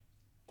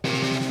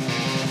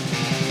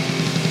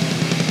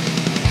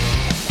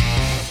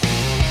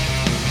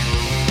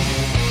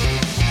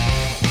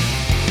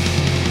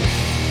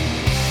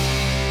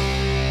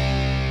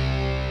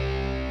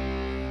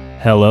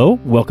Hello,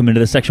 welcome into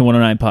the Section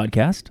 109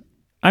 podcast.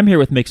 I'm here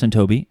with Mix and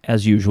Toby,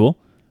 as usual,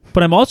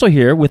 but I'm also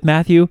here with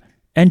Matthew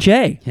and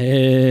Jay.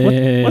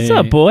 Hey. What's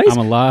up, boys? I'm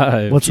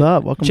alive. What's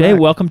up? Welcome Jay, back.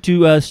 welcome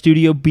to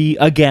Studio B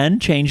again,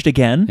 changed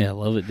again. Yeah, I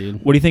love it,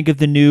 dude. What do you think of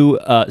the new,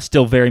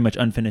 still very much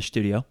unfinished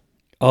studio?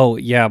 Oh,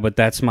 yeah, but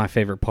that's my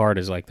favorite part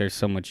is like there's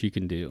so much you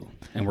can do,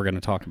 and we're going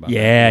to talk about that.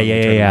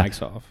 Yeah. Turn the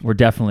mics off. We're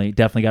definitely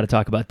got to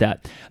talk about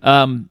that.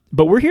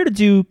 But we're here to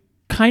do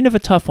kind of a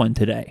tough one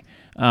today.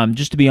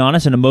 Just to be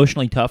honest, an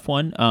emotionally tough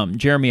one.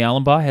 Jeremy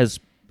Allenbaugh has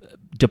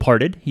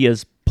departed. He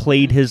has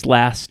played his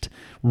last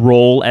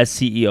role as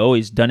CEO.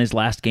 He's done his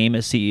last game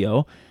as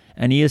CEO,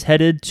 and he is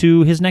headed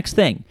to his next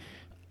thing.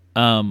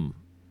 And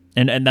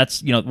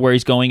that's, where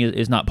he's going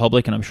is not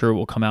public, and I'm sure it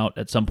will come out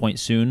at some point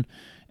soon,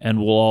 and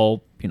we'll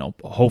all,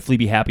 hopefully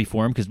be happy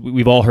for him because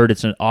we've all heard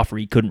it's an offer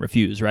he couldn't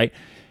refuse, right?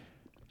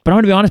 But I'm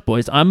going to be honest,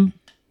 boys. I'm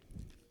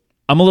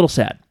a little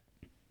sad.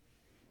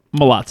 I'm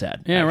a lot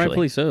sad. Yeah, actually.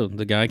 rightfully so.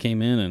 The guy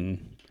came in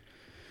and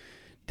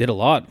did a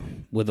lot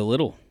with a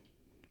little,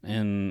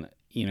 and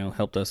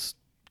helped us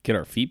get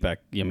our feet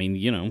back. I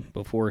mean,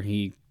 before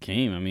he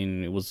came,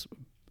 it was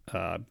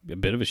a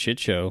bit of a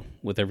shit show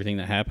with everything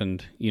that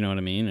happened. You know what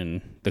I mean?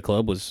 And the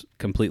club was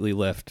completely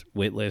left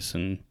witless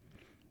and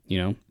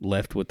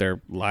left with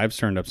their lives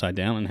turned upside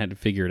down and had to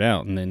figure it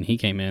out. And then he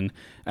came in.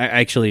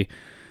 Actually,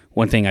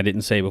 one thing I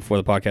didn't say before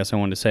the podcast, I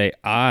wanted to say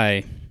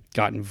I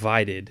got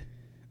invited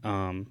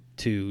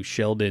to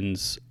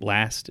Sheldon's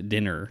last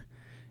dinner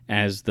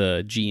as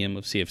the GM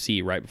of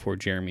CFC right before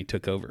Jeremy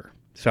took over.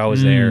 So I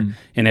was there,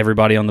 and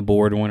everybody on the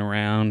board went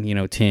around,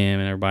 Tim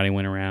and everybody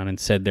went around and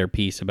said their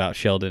piece about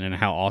Sheldon and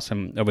how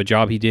awesome of a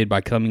job he did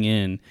by coming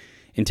in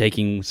and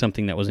taking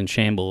something that was in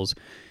shambles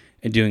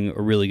and doing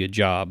a really good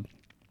job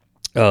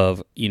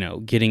of,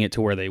 getting it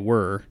to where they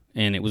were.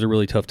 And it was a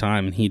really tough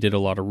time, and he did a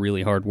lot of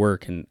really hard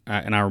work. And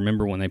I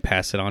remember when they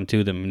passed it on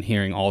to them and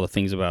hearing all the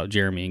things about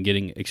Jeremy and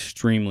getting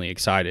extremely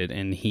excited,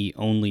 and he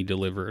only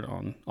delivered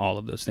on all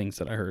of those things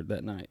that I heard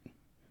that night.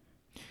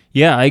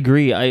 Yeah, I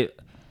agree.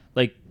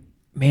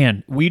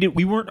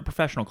 We weren't a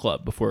professional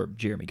club before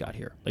Jeremy got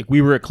here. Like, we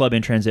were a club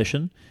in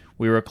transition.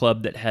 We were a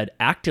club that had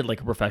acted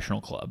like a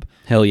professional club.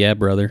 Hell yeah,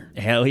 brother.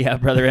 Hell yeah,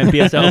 brother.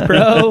 NPSL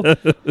Pro.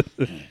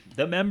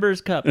 The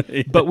Members Cup.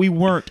 But we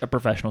weren't a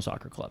professional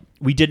soccer club.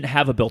 We didn't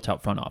have a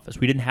built-out front office.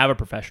 We didn't have a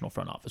professional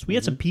front office. We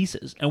had some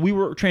pieces, and we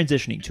were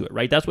transitioning to it,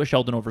 right? That's what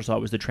Sheldon oversaw,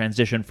 was the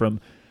transition from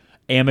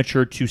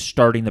amateur to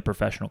starting the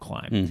professional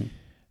climb. Mm-hmm.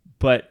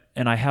 But,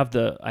 and I have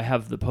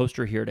the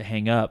poster here to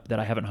hang up that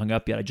I haven't hung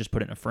up yet. I just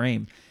put it in a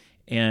frame.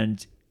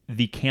 And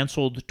the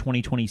canceled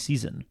 2020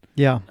 season.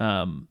 Yeah.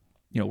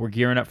 We're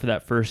gearing up for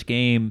that first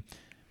game.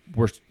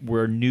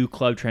 We're a new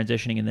club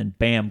transitioning, and then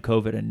bam,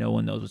 COVID, and no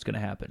one knows what's going to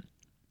happen.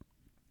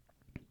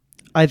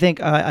 I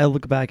think I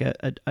look back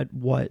at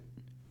what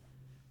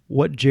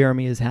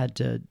Jeremy has had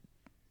to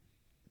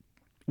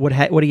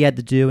what he had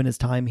to do in his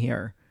time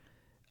here.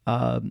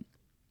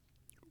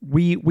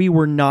 We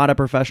were not a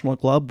professional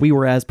club. We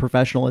were as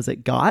professional as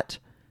it got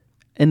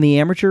in the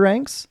amateur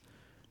ranks.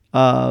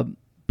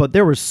 But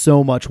there was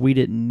so much we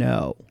didn't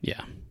know.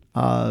 Yeah.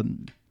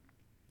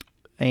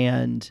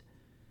 And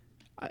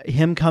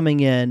him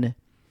coming in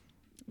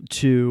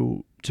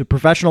to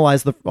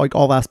professionalize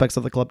all aspects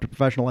of the club, to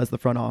professionalize the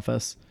front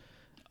office,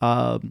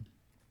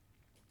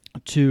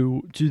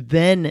 to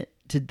then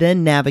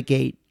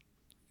navigate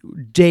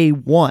day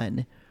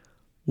one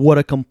what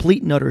a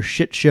complete and utter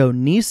shit show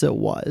NISA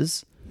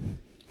was.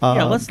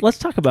 Yeah, let's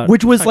talk about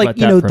which was like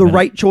the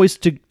right choice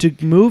to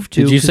move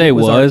to. Did you say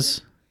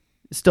was?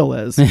 Still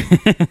is.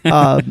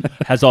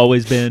 Has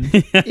always been.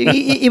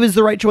 It was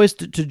the right choice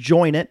to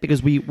join it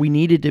because we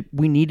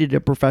needed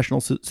a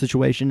professional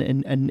situation,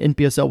 and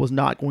NPSL was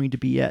not going to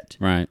be it.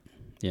 Right.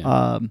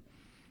 Yeah.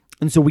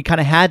 And so we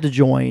kind of had to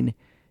join,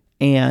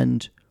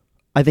 and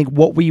I think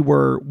what we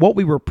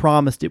were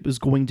promised it was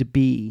going to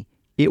be,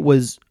 it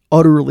was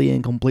utterly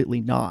and completely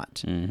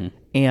not. Mm-hmm.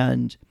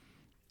 And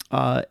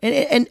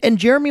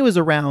Jeremy was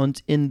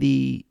around in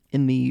the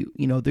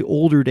the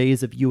older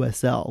days of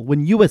USL,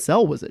 when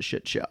USL was a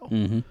shit show.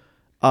 Mm-hmm.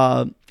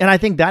 And I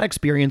think that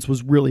experience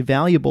was really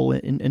valuable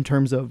in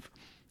terms of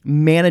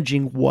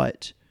managing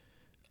what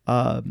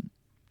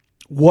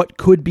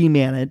could be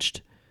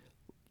managed,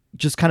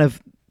 just kind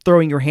of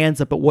throwing your hands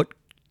up at what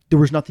there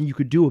was nothing you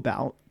could do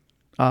about,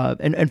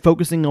 and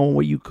focusing on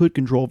what you could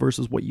control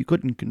versus what you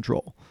couldn't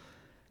control.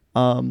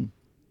 And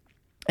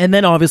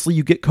then obviously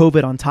you get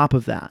COVID on top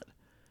of that.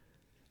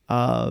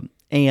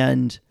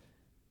 And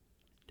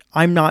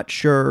I'm not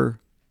sure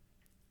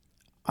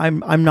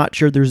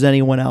there's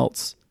anyone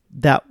else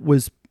that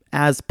was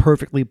as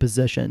perfectly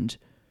positioned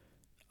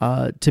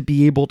to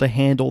be able to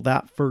handle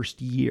that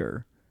first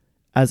year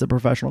as a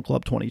professional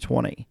club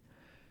 2020.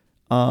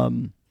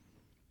 Man,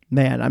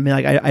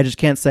 I just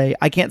can't say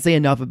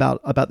enough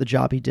about the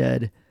job he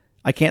did.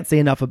 I can't say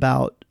enough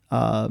about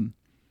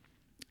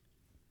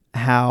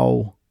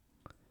how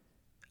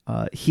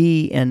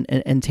he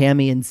and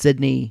Tammy and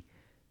Sydney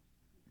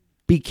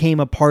became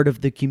a part of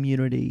the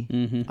community.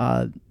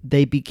 Mm-hmm.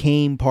 They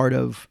became part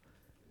of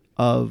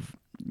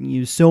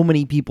so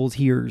many people's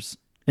ears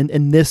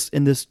in this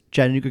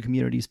Chattanooga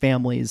community's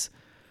families.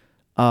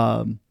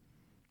 And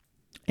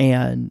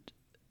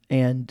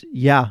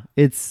yeah,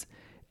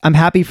 I'm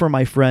happy for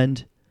my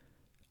friend,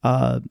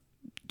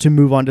 to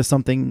move on to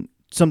something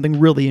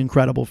really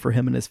incredible for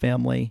him and his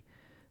family.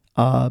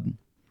 I'm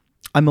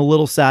a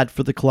little sad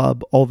for the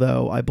club,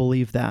 although I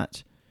believe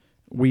that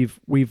we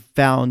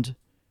found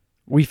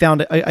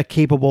a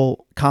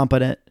capable,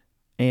 competent,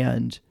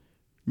 and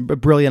a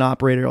brilliant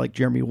operator like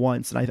Jeremy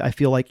Wundt. And I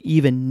feel like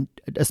even,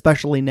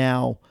 especially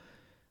now,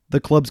 the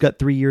club's got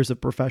 3 years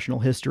of professional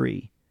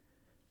history.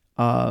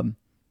 And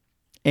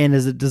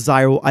is a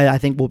desirable, I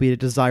think will be a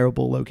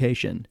desirable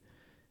location.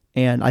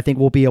 And I think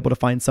we'll be able to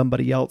find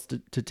somebody else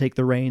to take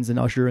the reins and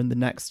usher in the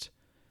next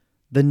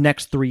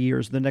 3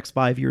 years, the next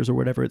 5 years, or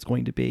whatever it's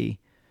going to be.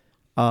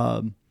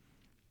 But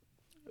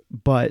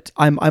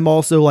I'm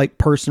also like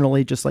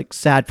personally just like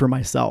sad for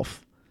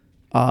myself.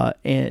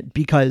 And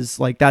because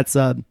like that's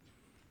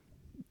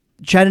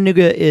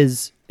Chattanooga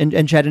is,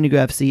 and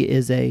Chattanooga FC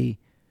is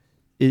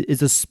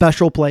a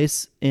special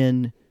place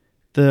in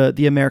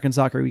the American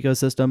soccer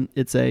ecosystem.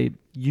 It's a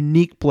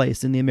unique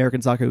place in the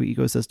American soccer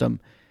ecosystem.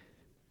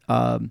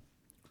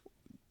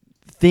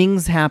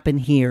 Things happen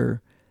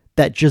here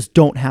that just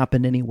don't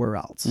happen anywhere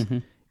else. Mm-hmm.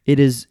 It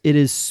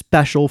is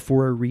special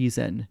for a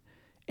reason.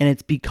 And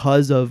it's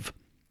because of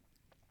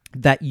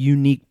that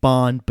unique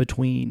bond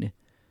between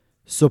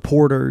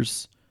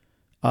supporters,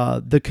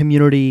 the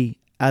community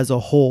as a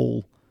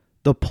whole,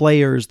 the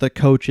players, the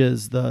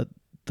coaches, the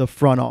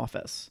front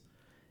office.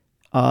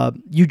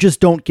 You just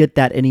don't get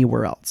that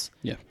anywhere else.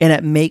 Yeah. And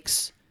it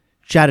makes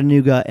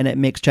Chattanooga and it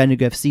makes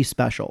Chattanooga FC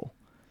special.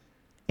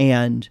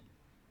 And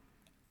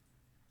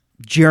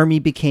Jeremy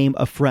became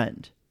a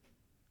friend.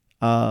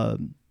 That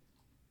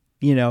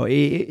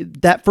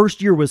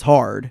first year was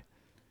hard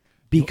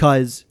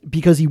because of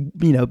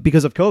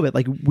COVID.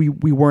 Like we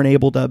weren't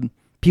able to,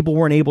 people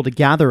weren't able to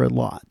gather a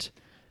lot.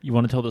 You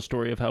want to tell the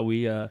story of how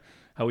we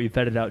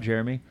vetted out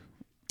Jeremy?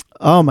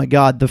 Oh my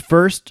God. The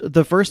first time.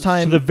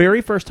 So the very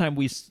first time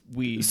we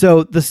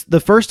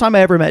the first time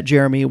I ever met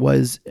Jeremy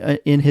was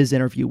in his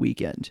interview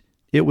weekend.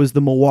 It was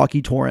the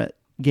Milwaukee Torrent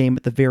game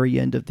at the very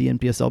end of the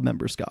NPSL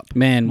Members Cup.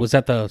 Man, was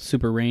that the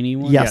super rainy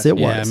one? Yes, it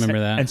was. Yeah, I remember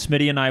that. And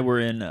Smitty and I were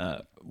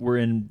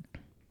in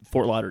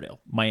Fort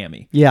Lauderdale,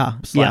 Miami. Yeah.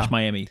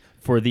 Miami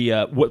for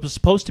the what was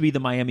supposed to be the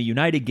Miami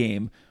United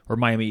game or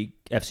Miami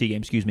FC game,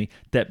 excuse me,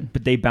 but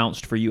they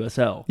bounced for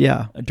USL.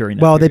 Yeah. During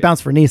that they period.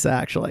 bounced for Nisa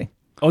actually.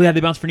 Oh yeah,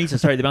 they bounced for Nisa.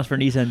 Sorry, they bounced for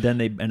Nisa and then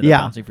they ended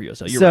up bouncing for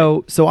USL. You're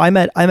right. So I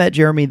met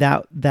Jeremy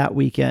that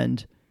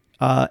weekend.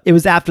 It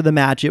was after the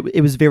match.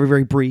 It was very,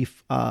 very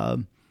brief.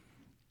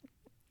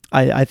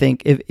 I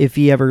think if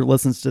he ever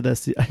listens to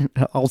this,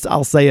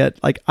 I'll say it.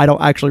 Like, I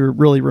don't actually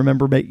really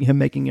remember him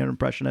making an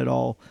impression at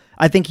all.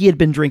 I think he had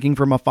been drinking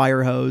from a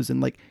fire hose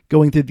and like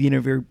going through the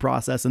interview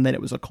process, and then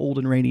it was a cold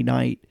and rainy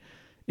night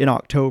in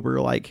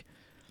October. Like,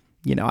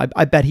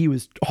 I bet he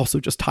was also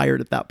just tired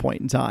at that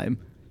point in time.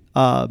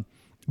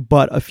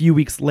 But a few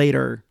weeks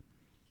later,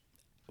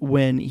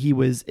 when he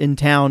was in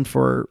town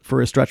for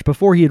a stretch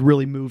before he had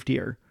really moved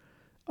here,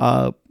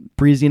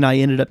 Breezy and I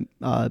ended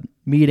up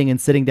meeting and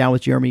sitting down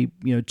with Jeremy,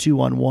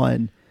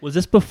 2-on-1. Was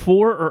this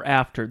before or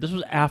after? This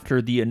was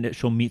after the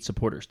initial Meet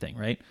Supporters thing,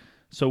 right?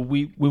 So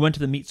we went to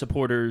the Meet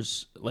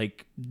Supporters,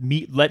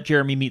 let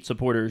Jeremy meet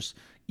supporters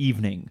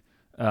evening.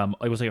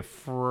 It was like a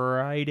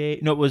Friday.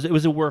 No, it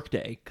was a work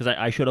day because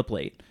I showed up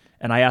late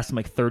and I asked him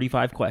like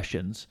 35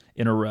 questions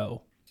in a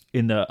row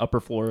in the upper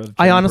floor of.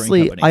 I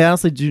honestly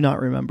do not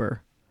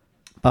remember.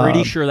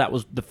 Pretty sure that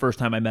was the first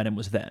time I met him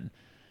was then.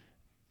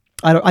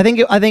 I think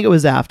it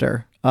was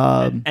after.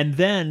 And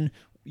then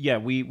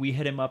we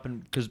hit him up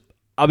and because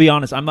I'll be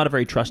honest, I'm not a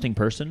very trusting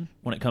person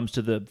when it comes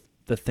to the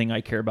thing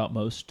I care about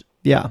most.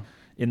 Yeah.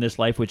 In this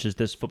life, which is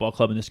this football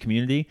club and this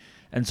community,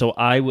 and so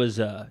I was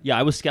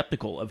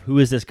skeptical of who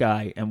is this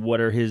guy and what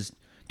are his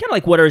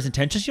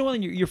intentions.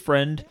 When your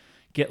friend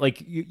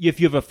if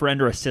you have a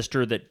friend or a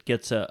sister that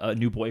gets a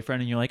new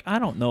boyfriend and you're like, I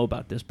don't know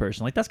about this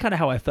person. Like that's kind of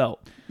how I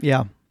felt.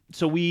 Yeah.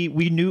 So we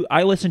knew.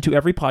 I listened to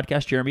every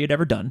podcast Jeremy had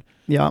ever done.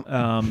 Yeah.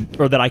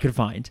 Or that I could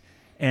find.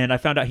 And I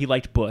found out he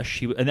liked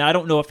Bush. and I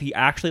don't know if he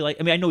actually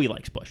I know he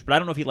likes Bush, but I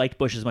don't know if he liked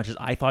Bush as much as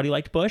I thought he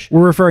liked Bush.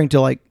 We're referring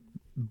to like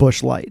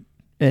Bush Light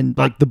and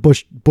like the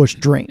Bush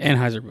drink.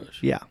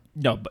 Anheuser-Busch. Yeah.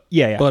 No, but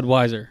yeah.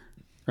 Budweiser,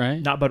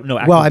 right? No.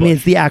 Actual Bush. Bush.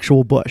 It's the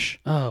actual Bush.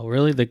 Oh,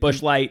 really? The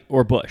Bush Light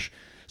or Bush.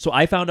 So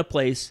I found a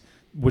place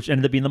which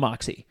ended up being the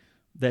Moxie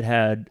that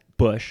had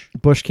Bush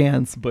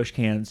cans.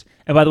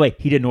 And by the way,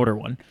 he didn't order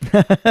one.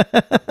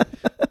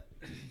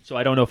 So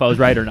I don't know if I was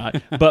right or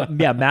not. But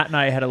yeah, Matt and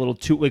I had a little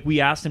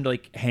we asked him to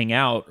hang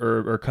out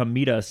or come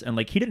meet us, and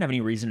he didn't have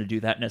any reason to do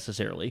that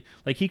necessarily.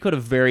 He could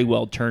have very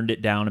well turned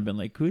it down and been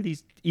like, who are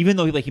these, even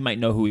though he might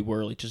know who we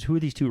were, just who are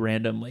these two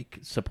random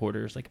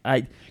supporters?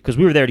 Because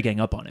we were there to gang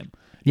up on him.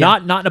 Yeah.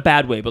 Not in a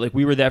bad way, but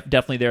we were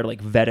definitely there to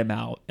vet him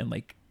out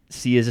and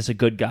see, is this a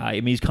good guy?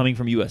 I mean, he's coming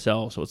from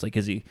USL, so it's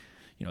is he,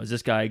 is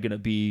this guy going to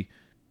be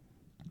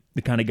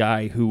the kind of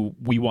guy who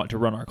we want to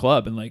run our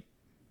club? And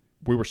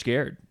we were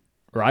scared.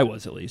 or I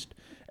was at least.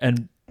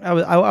 And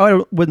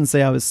I wouldn't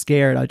say I was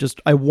scared.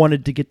 I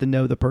wanted to get to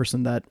know the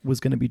person that was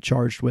going to be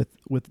charged with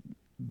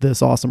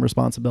this awesome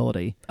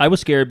responsibility. I was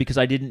scared because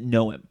I didn't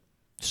know him.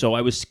 So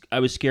I was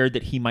scared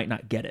that he might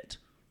not get it.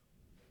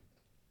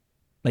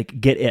 Like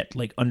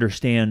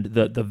understand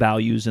the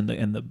values and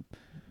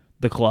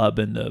the club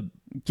and the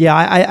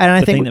I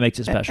think thing that makes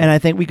it special. And I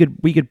think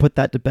we could put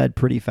that to bed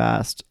pretty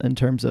fast in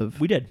terms of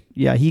we did.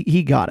 Yeah,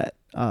 he got it.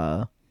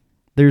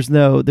 There's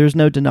no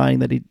denying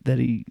that he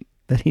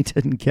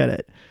didn't get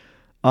it.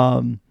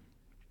 I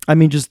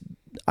mean, just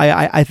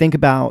I think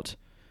about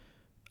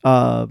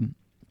just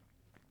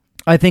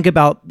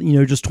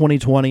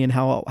 2020 and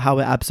how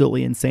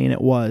absolutely insane it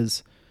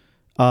was,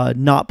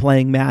 not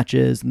playing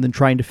matches and then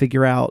trying to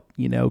figure out,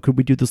 could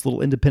we do this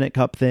little independent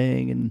cup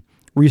thing and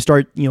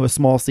restart, a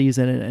small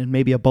season and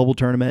maybe a bubble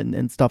tournament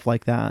and stuff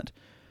like that.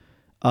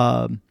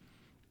 And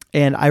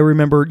I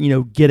remember,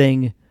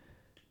 getting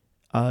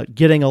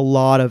a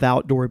lot of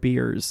outdoor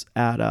beers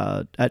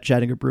at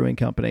Chattanooga Brewing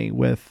Company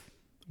with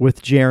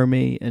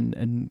Jeremy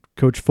and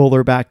Coach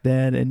Fuller back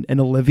then and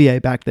Olivier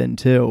back then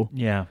too.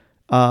 Yeah.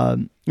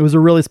 It was a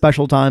really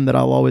special time that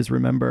I'll always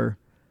remember.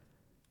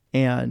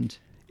 And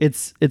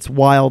it's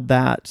wild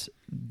that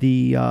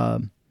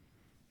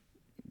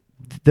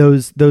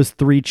those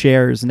 3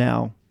 chairs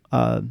now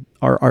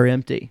are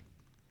empty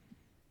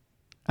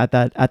at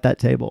that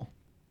table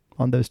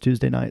on those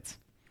Tuesday nights.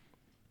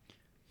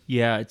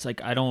 Yeah, it's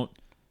like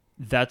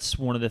that's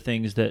one of the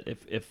things that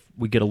if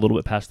we get a little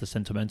bit past the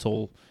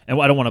sentimental,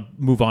 and I don't want to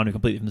move on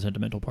completely from the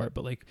sentimental part,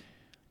 but like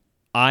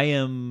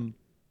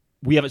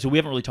we haven't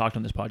really talked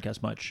on this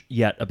podcast much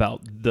yet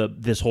about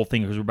this whole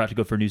thing because we're about to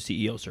go for a new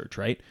CEO search,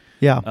 right?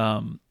 Yeah.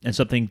 And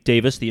something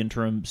Davis, the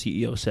interim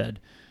CEO, said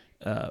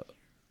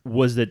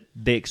was that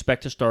they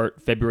expect to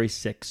start February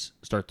 6th,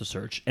 start the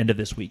search, end of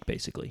this week,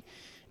 basically.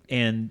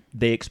 And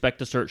they expect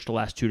the search to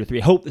last 2 to 3.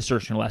 Hope the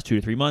search can last 2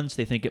 to 3 months.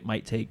 They think it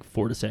might take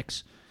 4 to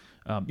 6.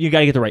 You got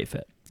to get the right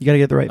fit.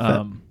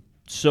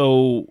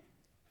 So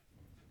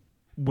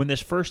when this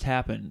first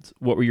happened,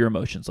 what were your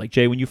emotions like?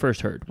 Jay, when you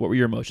first heard, what were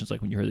your emotions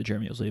like when you heard that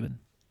Jeremy was leaving?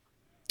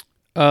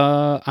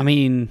 I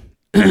mean,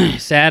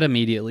 sad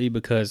immediately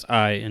because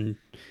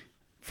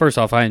first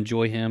off, I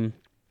enjoy him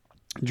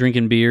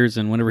drinking beers,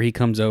 and whenever he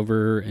comes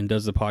over and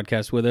does the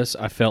podcast with us,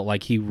 I felt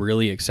like he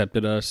really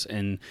accepted us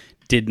and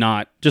did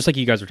not, just like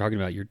you guys were talking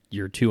about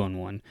your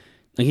 2-on-1,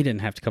 like he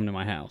didn't have to come to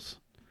my house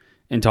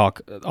and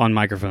talk on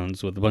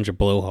microphones with a bunch of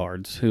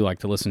blowhards who like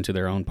to listen to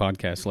their own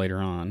podcasts later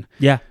on.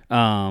 Yeah.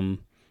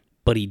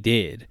 But he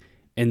did.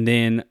 And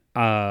then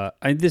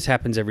this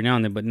happens every now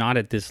and then, but not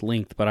at this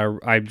length. But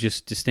I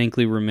just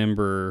distinctly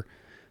remember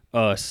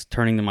us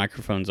turning the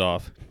microphones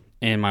off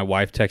and my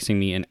wife texting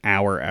me an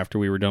hour after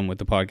we were done with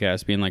the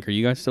podcast being like, "Are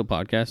you guys still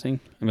podcasting?"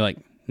 I'd be like,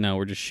 "No,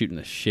 we're just shooting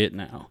the shit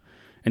now."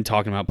 And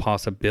talking about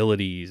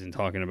possibilities and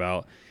talking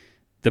about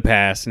the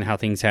past and how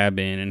things have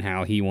been and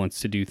how he wants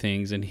to do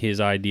things and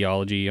his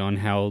ideology on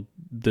how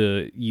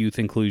the youth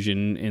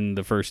inclusion in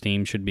the first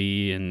team should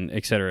be, and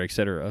et cetera, et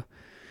cetera.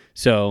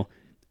 So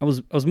I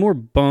was more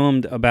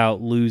bummed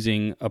about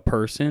losing a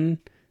person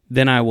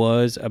than I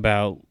was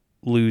about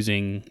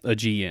losing a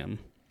GM.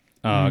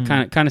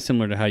 Kind of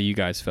similar to how you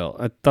guys felt.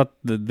 I thought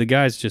the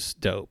guy's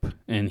just dope,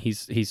 and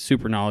he's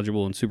super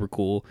knowledgeable and super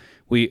cool.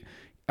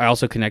 I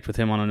also connect with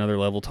him on another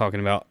level, talking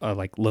about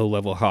like low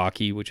level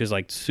hockey, which is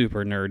like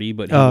super nerdy,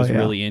 but he was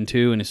really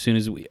into. And as soon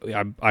as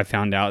I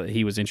found out that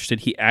he was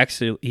interested, he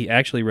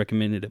actually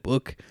recommended a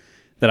book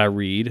that I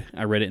read.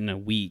 I read it in a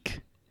week,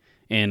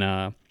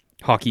 and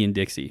Hockey and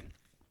Dixie.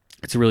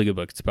 It's a really good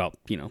book. It's about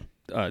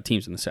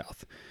teams in the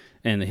South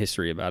and the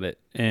history about it.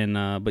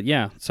 And but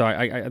yeah, so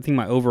I think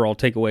my overall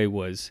takeaway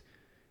was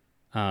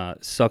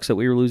sucks that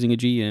we were losing a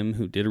GM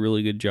who did a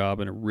really good job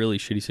in a really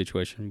shitty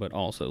situation, but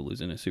also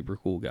losing a super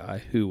cool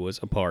guy who was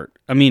a part.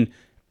 I mean,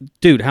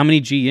 dude, how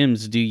many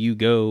GMs do you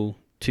go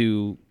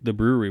to the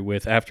brewery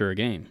with after a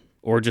game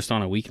or just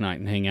on a weeknight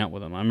and hang out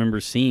with him? I remember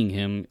seeing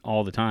him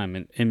all the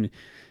time, and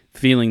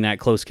feeling that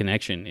close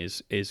connection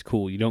is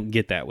cool. You don't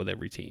get that with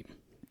every team.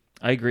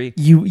 I agree.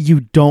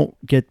 You don't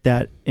get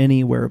that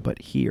anywhere but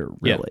here,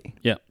 really.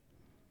 Yeah.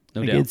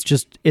 No doubt.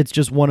 It's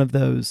just one of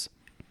those.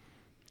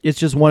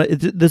 This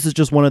is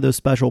just one of those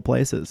special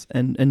places,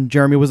 and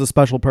Jeremy was a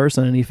special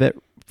person, and he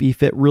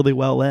fit really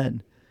well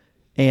in,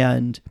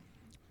 and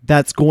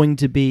that's going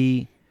to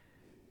be.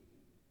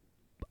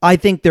 I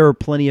think there are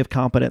plenty of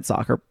competent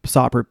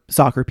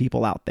soccer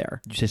people out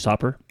there. Did you say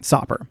sopper?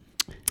 Sopper.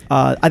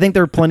 I think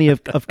there are plenty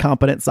of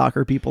competent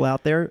soccer people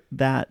out there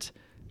that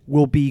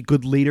will be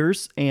good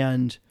leaders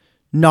and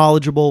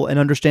knowledgeable and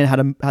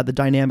understand how the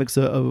dynamics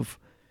of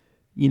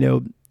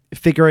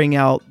figuring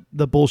out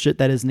the bullshit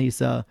that is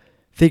NISA,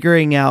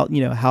 figuring out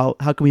how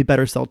can we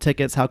better sell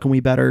tickets, how can we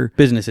better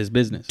business is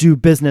business, do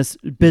business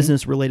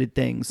related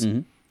things.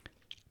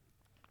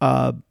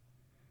 Mm-hmm.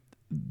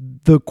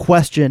 The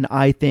question,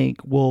 I think,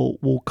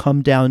 will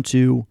come down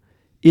to,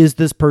 is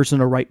this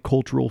person a right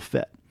cultural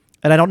fit?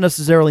 And I don't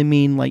necessarily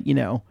mean like,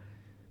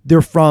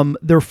 they're from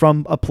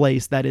a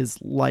place that is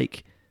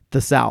like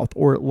the South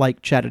or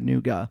like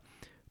Chattanooga.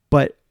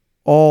 But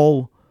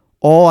all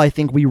I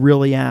think we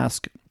really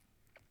ask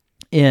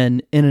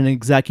in an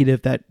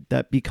executive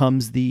that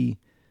becomes the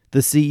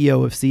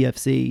CEO of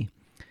CFC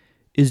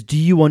is, do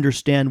you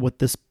understand what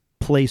this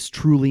place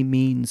truly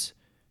means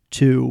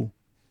to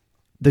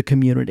the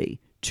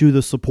community, to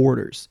the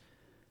supporters?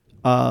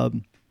 I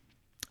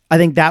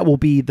think that will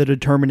be the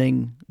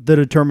determining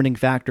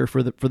factor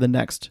for the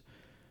next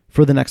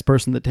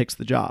person that takes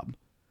the job.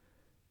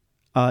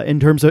 In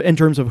terms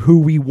of who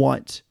we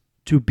want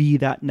to be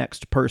that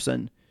next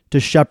person to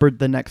shepherd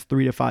the next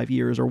 3 to 5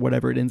 years or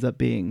whatever it ends up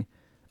being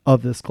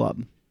of this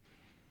club.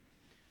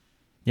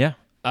 Yeah,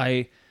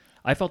 I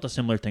felt a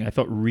similar thing. I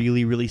felt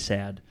really, really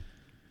sad.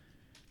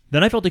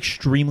 Then I felt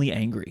extremely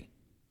angry.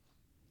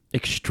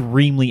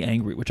 Extremely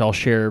angry, which I'll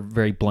share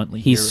very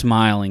bluntly He's here.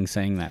 smiling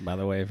saying that, by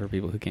the way, for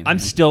people who can't I'm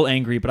see him. still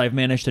angry, but I've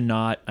managed to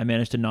not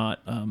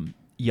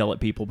yell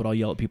at people, but I'll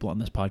yell at people on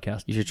this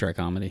podcast. You should try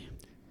comedy.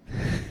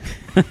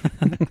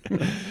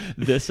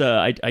 This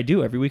I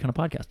do every week on a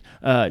podcast.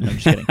 No, I'm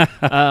just kidding.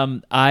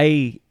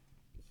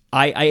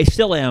 I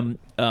still am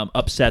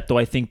upset, though.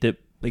 I think that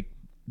like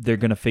they're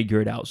gonna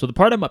figure it out. So the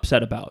part I'm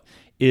upset about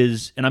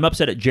is, and I'm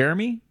upset at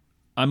Jeremy,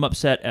 I'm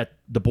upset at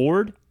the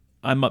board,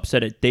 I'm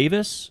upset at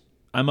Davis,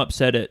 I'm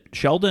upset at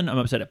Sheldon, I'm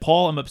upset at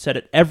Paul, I'm upset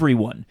at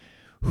everyone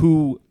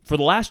who for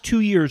the last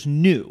 2 years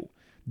knew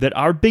that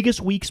our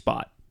biggest weak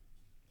spot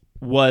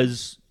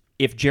was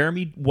if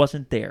Jeremy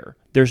wasn't there,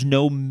 there's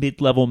no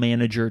mid-level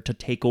manager to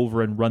take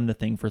over and run the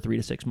thing for 3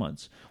 to 6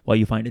 months while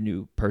you find a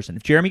new person.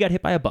 If Jeremy got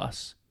hit by a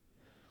bus,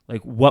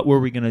 like, what were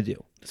we going to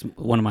do? It's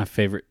one of my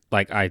favorite,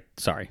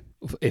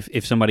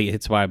 if somebody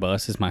hits by a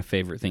bus is my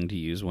favorite thing to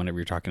use whenever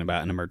you're talking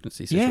about an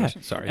emergency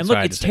situation. Sorry. And So look,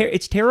 I had to say it.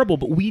 it's terrible,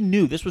 but we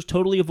knew this was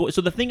totally avoidable.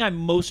 So the thing I'm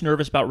most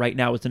nervous about right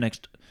now is the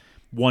next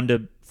 1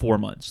 to 4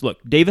 months. Look,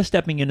 Davis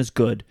stepping in is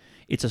good.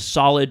 It's a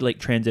solid like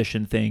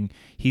transition thing.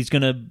 He's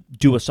going to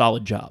do a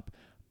solid job,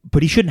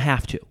 but he shouldn't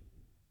have to.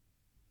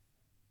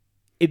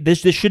 This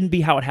shouldn't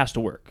be how it has to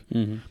work.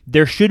 Mm-hmm.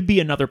 There should be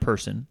another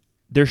person.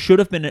 There should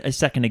have been a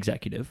second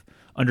executive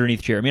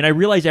underneath Jeremy. And I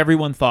realize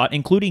everyone thought,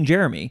 including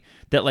Jeremy,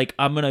 that like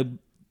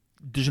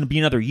there's gonna be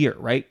another year,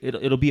 right?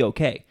 It'll be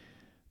okay.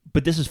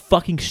 But this is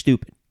fucking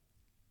stupid.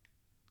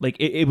 Like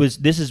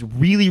this is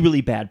really,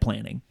 really bad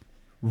planning.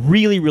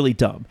 Really, really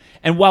dumb.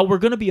 And while we're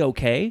gonna be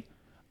okay,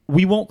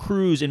 we won't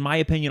cruise, in my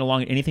opinion,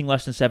 along at anything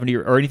less than 70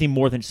 or anything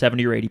more than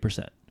 70 or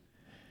 80%.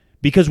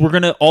 Because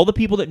all the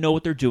people that know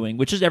what they're doing,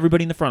 which is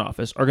everybody in the front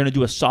office, are going to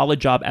do a solid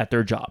job at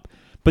their job.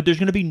 But there's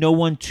going to be no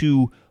one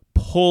to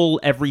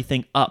pull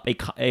everything up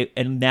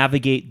and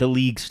navigate the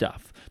league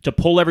stuff, to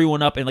pull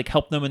everyone up and like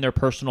help them in their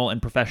personal and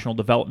professional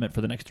development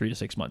for the next 3 to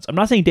 6 months. I'm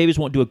not saying Davis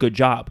won't do a good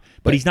job,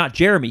 but he's not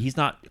Jeremy. He's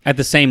not At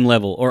the same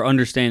level or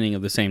understanding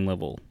of the same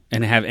level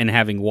and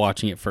having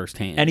watching it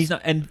firsthand. and he's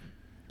not. And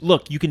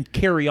look, you can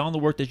carry on the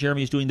work that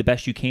Jeremy is doing the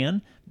best you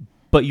can,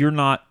 but you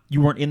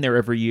weren't in there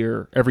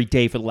every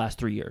day for the last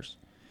 3 years.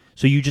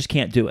 So you just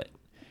can't do it.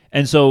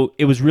 And so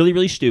it was really,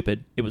 really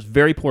stupid. It was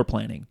very poor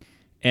planning,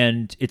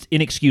 and it's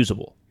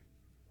inexcusable.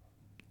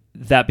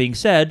 That being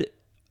said,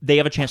 they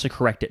have a chance to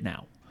correct it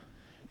now.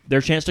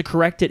 Their chance to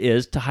correct it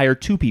is to hire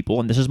 2 people,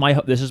 and this is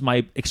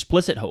my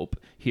explicit hope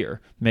here.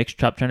 Mix,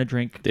 stop trying to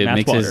drink Dude,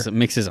 Matt's water.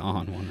 Mix is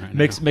on one right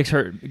now. Mix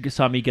her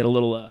saw me get a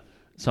little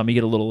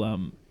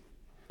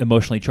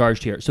emotionally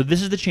charged here. So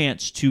this is the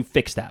chance to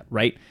fix that,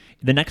 right?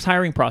 The next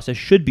hiring process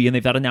should be, and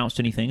they've not announced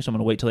anything, so I'm going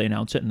to wait till they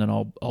announce it, and then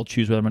I'll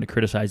choose whether I'm going to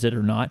criticize it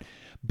or not.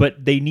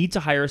 But they need to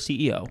hire a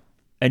CEO.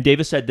 And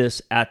Davis said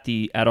this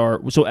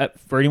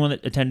for anyone that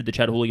attended the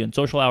Chattahooligan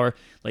Social Hour,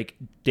 like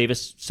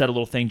Davis said a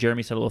little thing,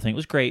 Jeremy said a little thing, it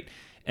was great.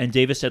 And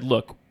Davis said,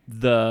 look,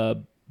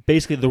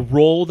 basically the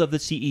role of the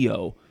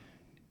CEO,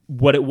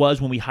 what it was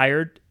when we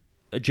hired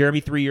Jeremy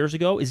 3 years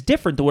ago, is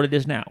different than what it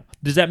is now.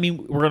 Does that mean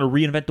we're going to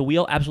reinvent the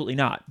wheel? Absolutely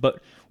not.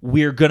 But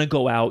we're going to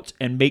go out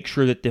and make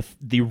sure that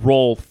the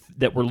role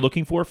that we're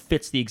looking for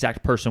fits the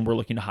exact person we're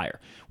looking to hire.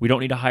 We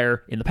don't need to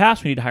hire in the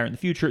past. We need to hire in the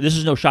future. This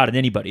is no shot at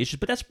anybody. It's just,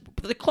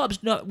 but the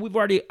club's not. We've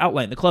already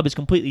outlined the club is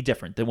completely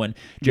different than when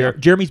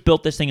Jeremy's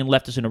built this thing and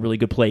left us in a really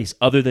good place.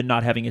 Other than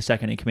not having a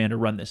second in command to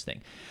run this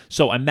thing,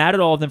 so I'm mad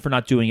at all of them for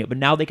not doing it. But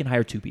now they can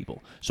hire 2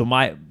 people. So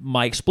my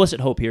explicit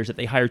hope here is that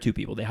they hire 2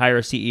 people. They hire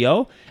a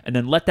CEO and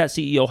then let that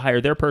CEO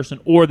hire their person,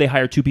 or they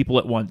hire 2 people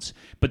at once.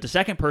 But the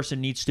second person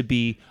needs to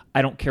be,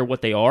 I don't care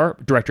what they are.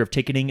 Director of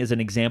ticketing is an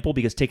example,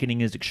 because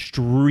ticketing is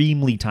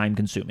extremely time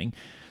consuming.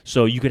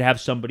 So you could have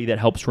somebody that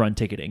helps run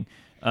ticketing.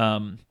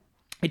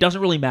 It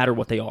doesn't really matter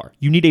what they are.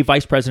 You need a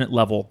vice president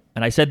level.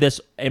 And I said this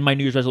in my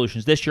New Year's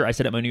resolutions this year. I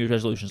said it in my New Year's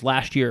resolutions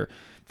last year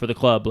for the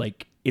club.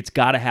 Like, it's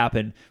got to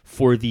happen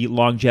for the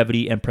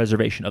longevity and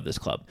preservation of this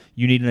club.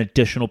 You need an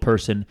additional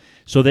person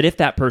so that if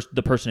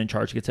the person in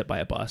charge gets hit by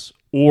a bus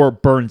or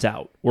burns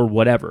out or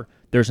whatever,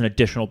 there's an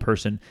additional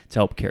person to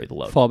help carry the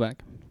load. Fallback.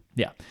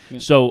 Yeah.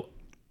 So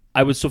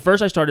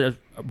first I started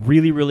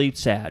really, really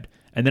sad,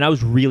 and then I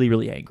was really,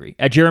 really angry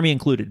at Jeremy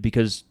included,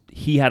 because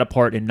he had a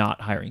part in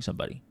not hiring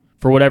somebody.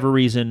 For whatever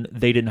reason,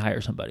 they didn't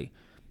hire somebody.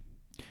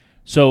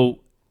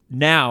 So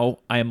now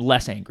I am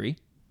less angry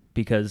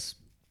because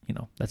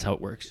that's how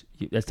it works.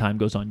 As time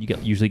goes on, you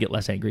usually get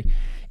less angry.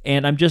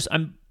 And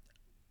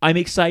I'm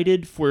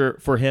excited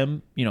for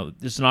him.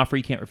 This is an offer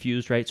he can't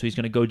refuse, right? So he's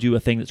going to go do a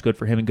thing that's good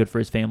for him and good for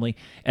his family.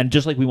 And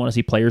just like we want to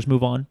see players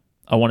move on,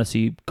 I want to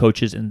see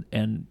coaches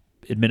and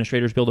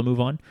administrators be able to move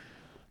on.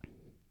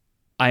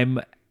 I'm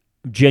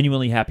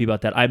genuinely happy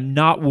about that. I'm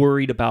not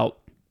worried about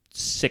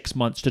 6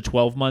 months to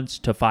 12 months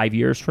to 5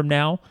 years from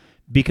now,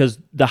 because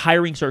the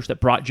hiring search that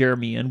brought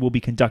Jeremy in will be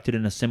conducted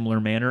in a similar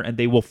manner, and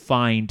they will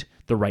find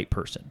the right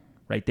person,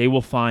 right? They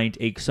will find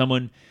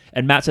someone,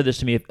 and Matt said this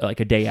to me like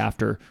a day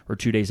after or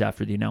 2 days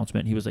after the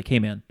announcement. He was like, "Hey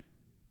man,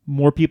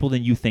 more people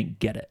than you think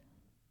get it."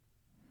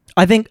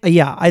 I think,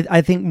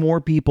 I think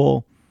more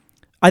people.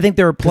 I think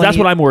there are plenty. That's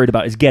what I'm worried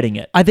about, is getting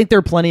it. I think there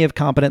are plenty of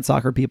competent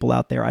soccer people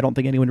out there. I don't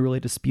think anyone really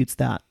disputes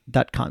that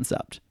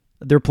concept.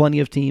 There are plenty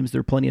of teams.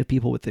 There are plenty of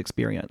people with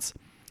experience.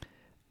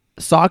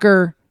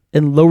 Soccer,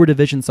 and lower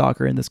division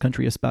soccer in this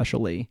country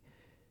especially,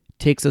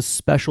 takes a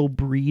special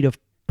breed of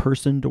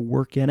person to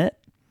work in it.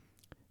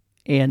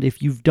 And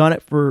if you've done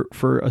it for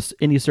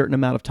any certain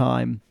amount of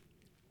time,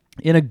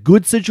 in a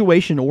good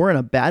situation or in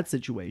a bad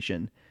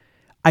situation,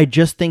 I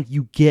just think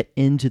you get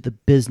into the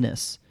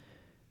business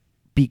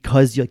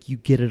because you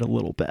get it a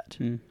little bit,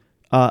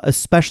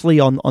 especially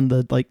on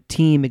the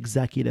team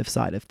executive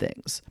side of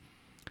things.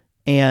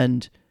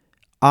 And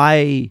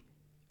I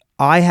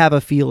have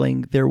a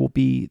feeling there will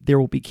be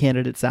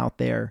candidates out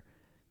there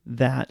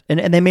that,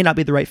 and they may not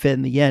be the right fit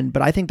in the end,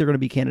 but I think there are going to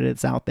be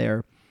candidates out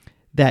there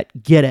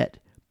that get it,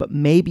 but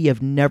maybe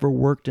have never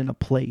worked in a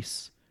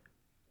place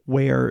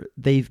where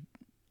they've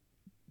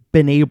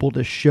been able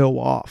to show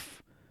off,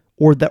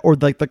 or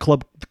the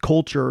club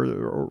culture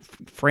or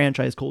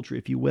franchise culture,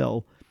 if you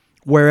will,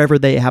 wherever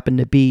they happen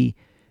to be,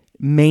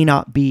 may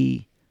not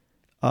be,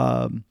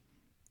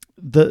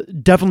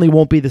 definitely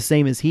won't be the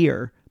same as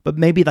here, but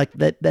maybe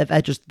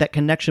that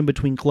connection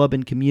between club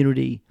and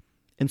community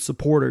and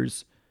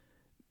supporters,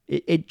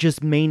 it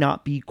just may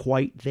not be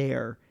quite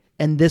there.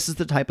 And this is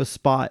the type of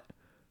spot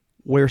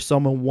where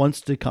someone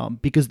wants to come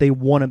because they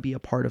want to be a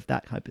part of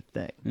that type of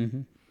thing.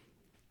 Mm-hmm.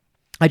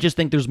 I just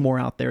think there's more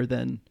out there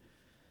than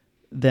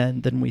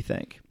we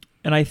think.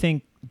 And I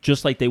think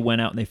just like they went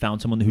out and they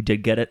found someone who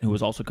did get it, who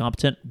was also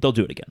competent, they'll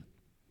do it again.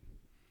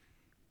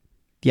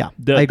 Yeah,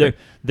 I agree.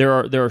 There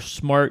are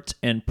smart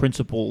and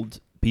principled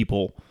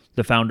people,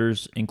 the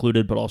founders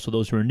included, but also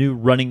those who are new,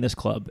 running this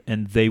club,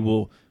 and they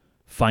will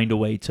find a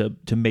way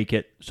to make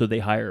it so they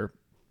hire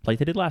like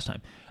they did last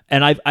time.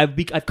 And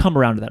I've come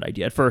around to that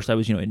idea. At first, I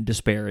was in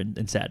despair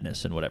and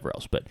sadness and whatever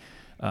else, but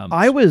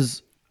I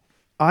was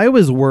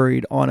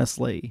worried,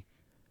 honestly,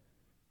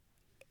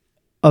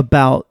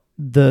 about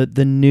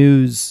the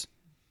news.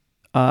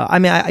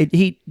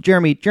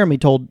 Jeremy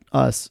told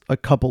us a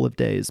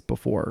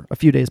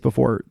few days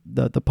before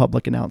the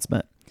public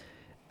announcement,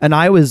 and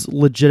I was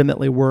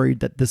legitimately worried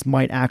that this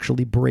might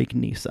actually break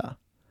NISA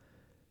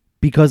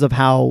because of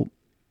how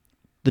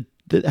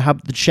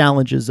the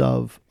challenges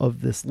of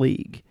this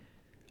league,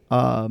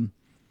 and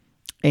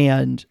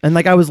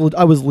I was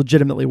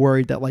legitimately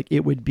worried that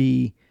it would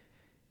be,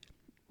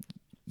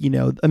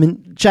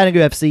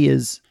 Chattanooga FC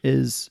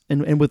is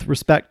and with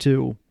respect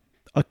to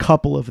a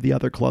couple of the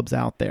other clubs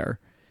out there,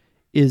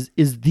 is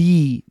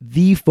the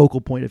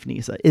focal point of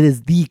NISA. It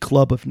is the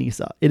club of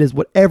NISA. It is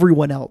what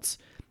everyone else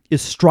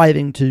is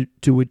striving to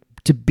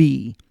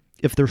be,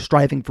 if they're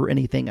striving for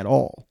anything at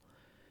all.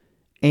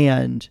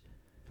 And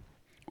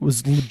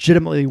was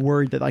legitimately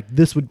worried that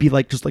this would be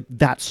just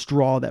that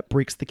straw that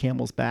breaks the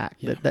camel's back,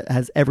 that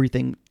has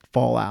everything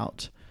fall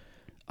out.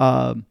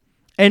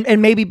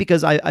 And maybe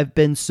because I've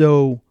been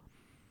so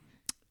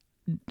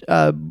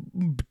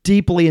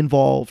deeply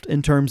involved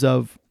in terms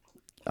of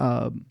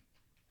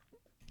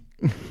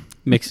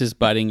Mix is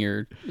biting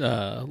your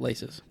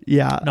laces.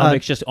 Yeah,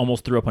 Mix just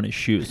almost threw up on his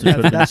shoes. It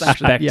would have been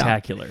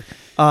spectacular.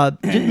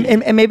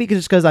 And maybe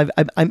just because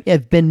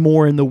I've been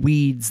more in the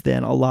weeds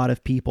than a lot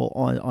of people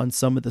on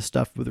some of the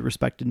stuff with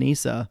respect to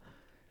NISA.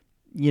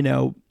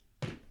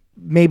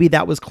 Maybe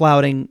that was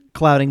clouding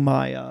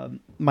my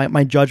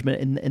my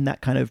judgment in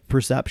that kind of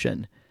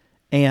perception.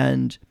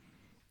 And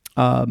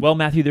well,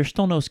 Matthew, there's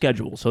still no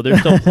schedule, so there's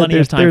still plenty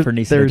of time for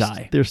NISA to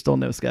die. There's still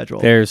no schedule.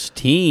 There's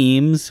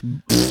teams,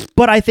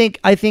 but I think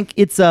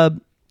it's I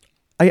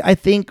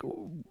think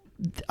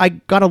I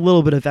got a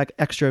little bit of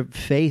extra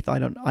faith. I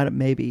don't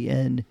maybe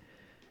in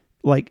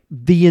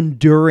the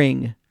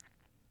enduring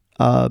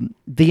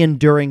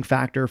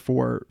factor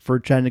for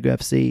Chattanooga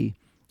FC,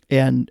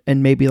 and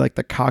maybe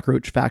the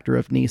cockroach factor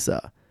of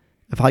NISA.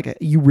 If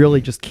you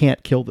really just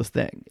can't kill this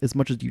thing as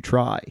much as you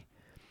try.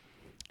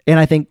 And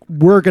I think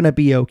we're going to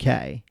be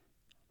okay.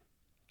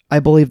 I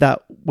believe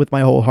that with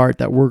my whole heart,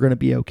 that we're going to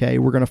be okay.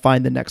 We're going to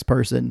find the next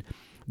person.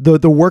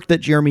 The work that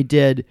Jeremy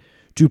did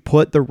to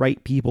put the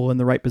right people in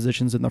the right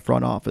positions in the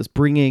front office,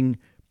 bringing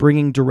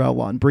Darrell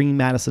on, bringing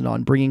Madison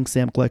on, bringing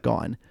Sam Click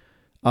on,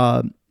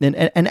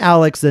 and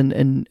Alex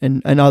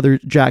and other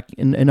Jack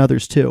and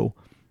others too.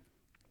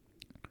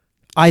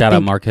 Shout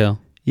out Markel.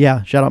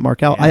 Yeah, shout out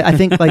Markel. Yeah. I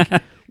think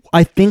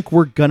I think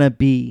we're gonna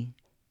be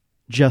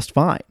just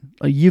fine.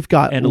 You've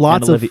got And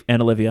lots and of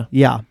Olivia.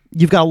 yeah,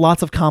 you've got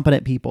lots of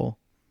competent people,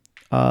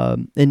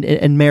 and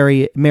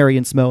Mary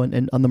and Smo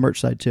and on the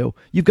merch side too.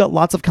 You've got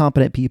lots of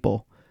competent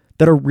people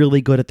that are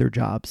really good at their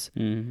jobs.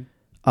 Mm-hmm.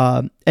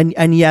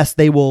 And yes,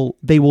 they will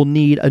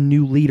need a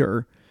new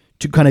leader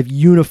to kind of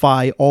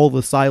unify all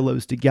the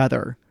silos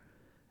together,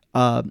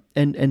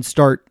 and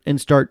start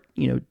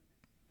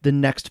the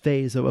next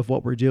phase of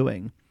what we're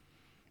doing.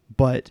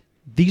 But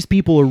these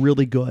people are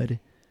really good.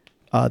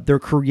 They're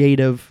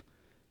creative.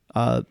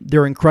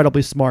 They're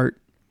incredibly smart.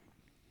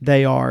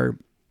 They are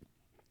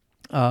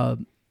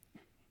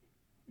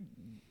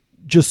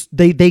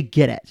they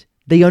get it.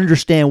 They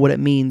understand what it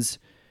means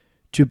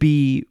to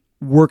be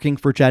working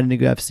for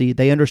Chattanooga FC.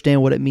 They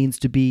understand what it means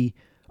to be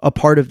a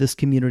part of this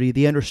community.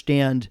 They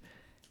understand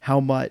how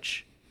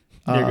much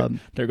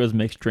There goes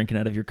Mick's drinking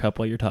out of your cup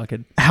while you're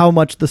talking. how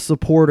much the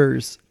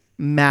supporters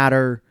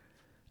matter,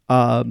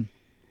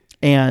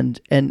 and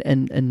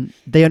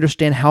they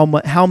understand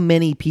how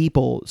many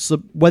people, so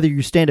whether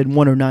you stand in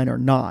 109 or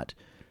not,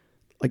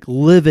 like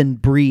live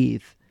and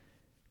breathe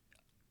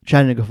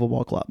Chattanooga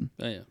Football Club.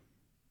 Oh, yeah.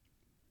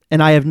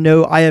 And I have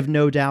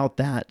no doubt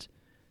that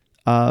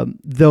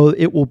though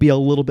it will be a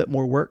little bit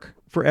more work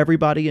for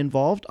everybody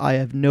involved, I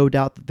have no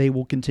doubt that they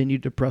will continue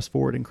to press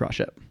forward and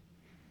crush it.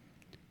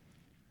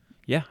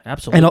 Yeah,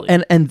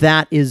 absolutely. And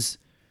that is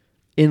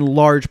in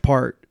large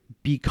part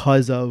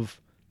because of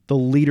the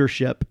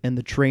leadership and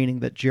the training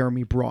that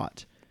Jeremy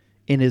brought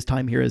in his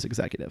time here as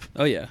executive.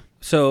 Oh, yeah.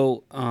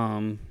 So,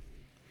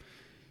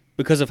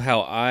 because of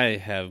how I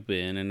have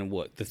been and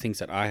what the things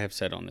that I have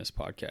said on this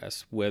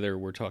podcast, whether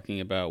we're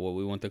talking about what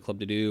we want the club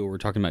to do or we're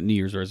talking about New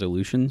Year's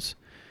resolutions,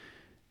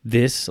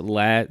 this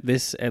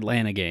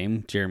Atlanta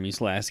game,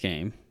 Jeremy's last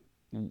game,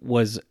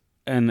 was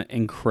an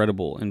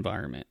incredible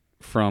environment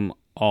from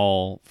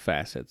all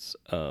facets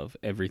of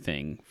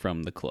everything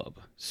from the club.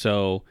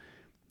 So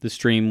the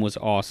stream was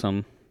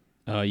awesome.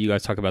 You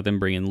guys talk about them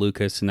bringing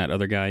Lucas and that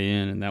other guy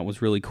in, and that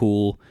was really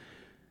cool.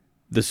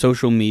 The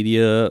social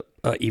media,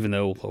 even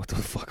though what the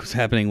fuck was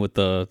happening with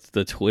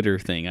the Twitter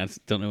thing, I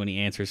don't know any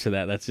answers to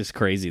that. That's just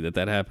crazy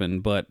that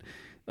happened. But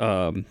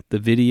the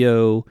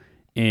video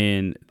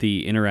and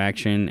the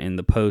interaction and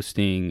the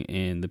posting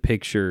and the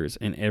pictures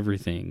and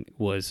everything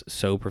was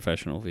so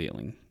professional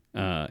feeling.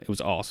 It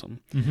was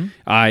awesome. Mm-hmm.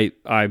 I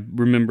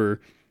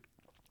remember,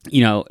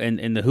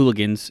 and the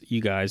hooligans,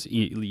 you guys,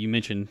 you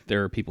mentioned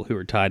there are people who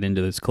are tied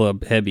into this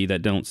club heavy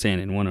that don't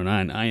stand in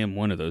 109. I am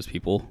one of those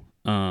people.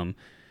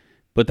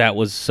 But that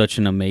was such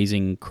an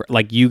amazing,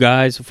 like you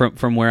guys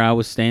from where I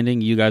was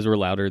standing, you guys were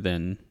louder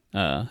than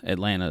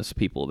Atlanta's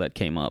people that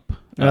came up.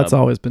 That's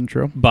always been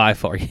true. By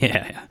far.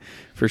 Yeah,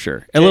 for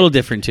sure. A little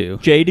different too.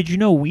 Jay, did you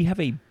know we have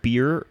a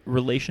beer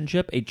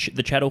relationship?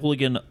 The Chatto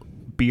Hooligan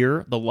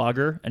beer, the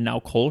lager, and now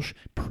Kolsch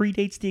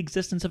predates the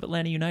existence of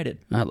Atlanta United.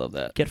 I love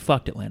that. Get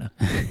fucked, Atlanta.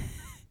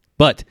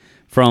 But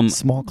from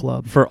Small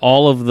club. for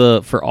all of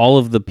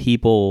the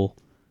people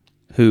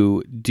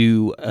who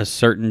do a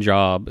certain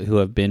job who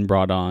have been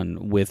brought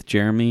on with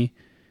Jeremy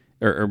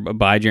or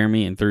by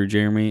Jeremy and through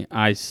Jeremy,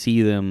 I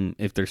see them,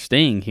 if they're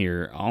staying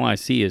here, all I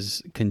see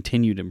is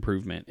continued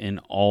improvement in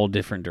all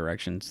different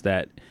directions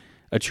that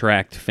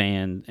attract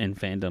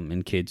fandom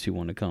and kids who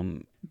want to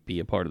come be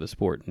a part of the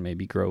sport and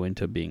maybe grow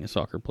into being a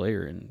soccer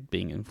player and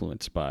being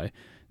influenced by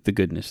the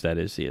goodness that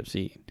is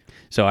CFC.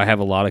 So I have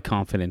a lot of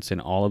confidence in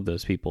all of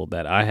those people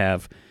that I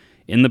have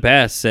in the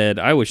past said,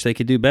 I wish they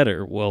could do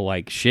better. Well,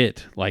 like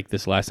shit, like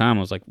this last time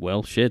I was like,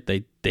 well, shit,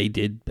 they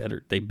did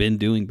better. They've been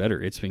doing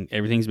better.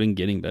 Everything's been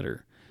getting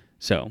better.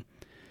 So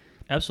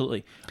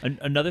Absolutely.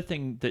 Another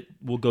thing that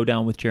will go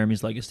down with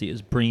Jeremy's legacy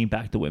is bringing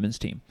back the women's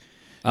team.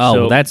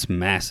 Oh, that's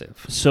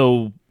massive.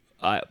 So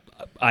I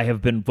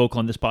have been vocal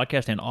on this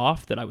podcast and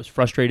off that I was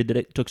frustrated that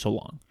it took so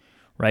long,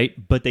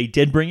 right? But they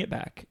did bring it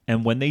back.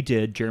 And when they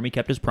did, Jeremy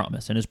kept his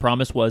promise. And his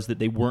promise was that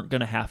they weren't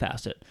going to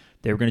half-ass it.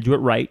 They were going to do it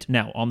right.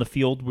 Now, on the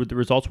field, were the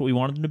results what we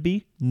wanted them to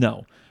be?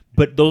 No.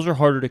 But those are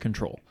harder to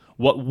control.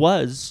 What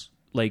was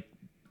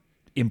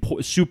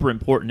super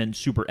important and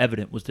super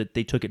evident was that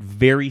they took it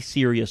very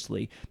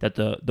seriously, that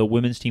the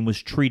women's team was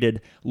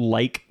treated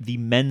like the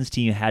men's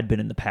team had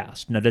been in the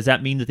past. Now, does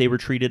that mean that they were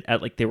treated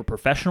like they were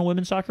professional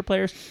women's soccer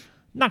players?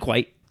 Not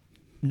quite.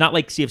 Not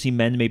like CFC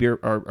men maybe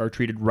are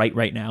treated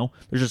right now.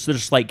 There's a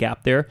slight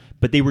gap there,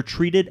 but they were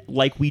treated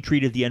like we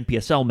treated the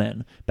NPSL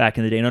men back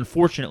in the day. And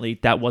unfortunately,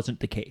 that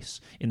wasn't the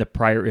case in the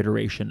prior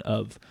iteration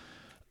of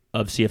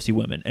CFC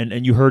women.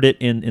 And you heard it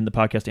in the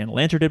podcast Anna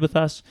Lancer did with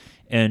us,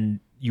 and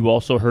you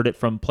also heard it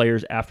from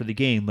players after the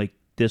game. Like,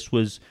 this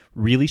was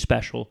really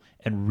special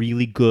and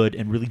really good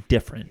and really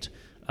different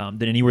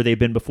than anywhere they've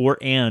been before.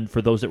 And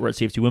for those that were at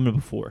CFC women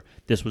before,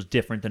 this was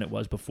different than it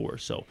was before.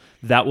 So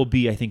that will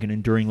be, I think, an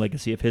enduring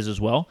legacy of his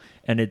as well.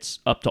 And it's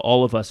up to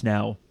all of us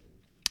now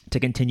to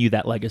continue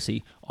that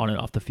legacy on and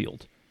off the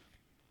field.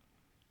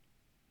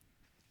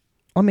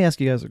 Let me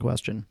ask you guys a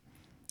question.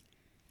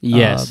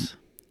 Yes.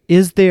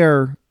 Is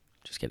there,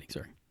 Just kidding,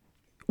 sorry.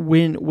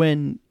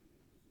 when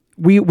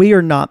we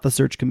are not the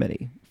search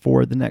committee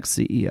for the next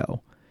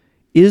CEO,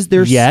 Is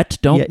there Yet,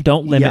 don't yet-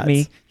 don't limit yet.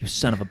 me, you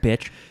son of a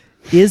bitch.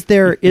 Is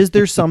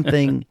there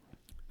something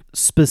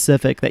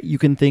specific that you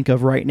can think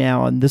of right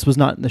now? And this was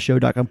not in the show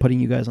doc. I'm putting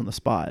you guys on the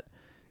spot.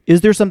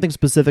 Is there something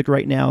specific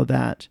right now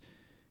that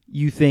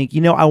you think,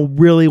 I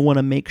really want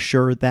to make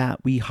sure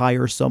that we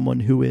hire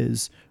someone who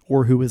is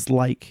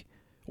like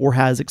or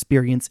has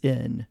experience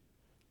in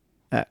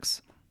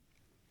X?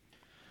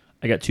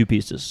 I got 2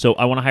 pieces. So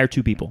I want to hire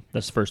 2 people.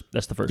 That's the first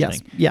Yes.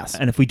 thing. Yes.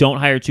 And if we don't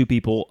hire 2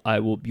 people,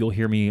 you'll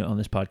hear me on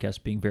this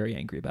podcast being very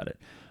angry about it.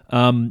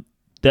 And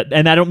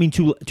I don't mean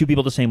two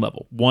people at the same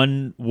level.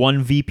 One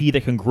VP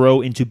that can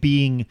grow into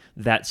being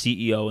that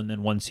CEO, and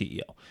then one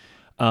CEO.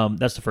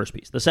 That's the first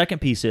piece. The second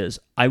piece is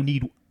I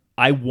should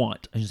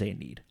say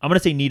need. I'm going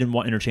to say need and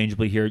want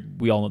interchangeably here.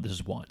 We all know this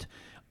is want.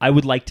 I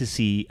would like to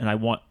see, and I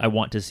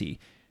want to see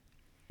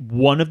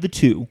one of the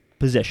 2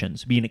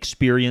 positions be an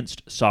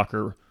experienced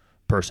soccer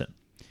person.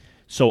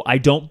 So I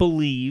don't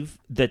believe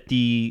that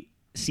the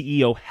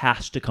CEO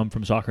has to come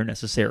from soccer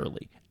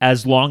necessarily,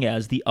 as long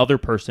as the other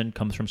person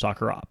comes from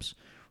soccer ops,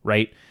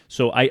 right?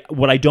 So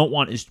what I don't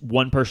want is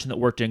one person that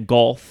worked in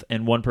golf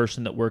and one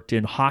person that worked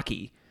in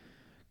hockey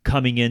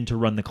coming in to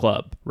run the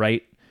club,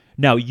 right?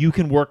 Now, you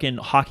can work in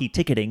hockey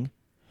ticketing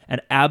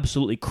and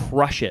absolutely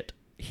crush it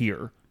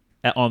here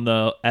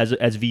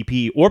as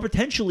VP, or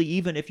potentially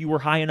even if you were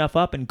high enough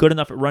up and good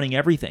enough at running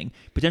everything,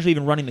 potentially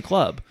even running the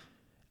club,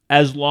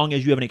 as long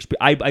as you have an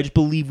experience. I just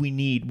believe we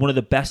need, one of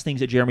the best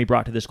things that Jeremy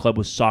brought to this club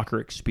was soccer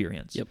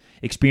experience. Yep.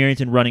 Experience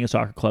in running a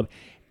soccer club.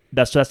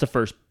 That's the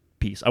first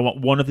piece. I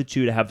want one of the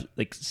 2 to have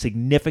like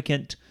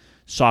significant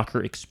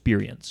soccer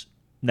experience.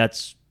 And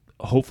that's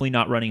hopefully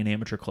not running an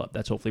amateur club.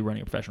 That's hopefully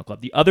running a professional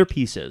club. The other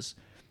piece is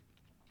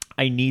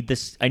I need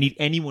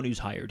anyone who's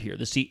hired here,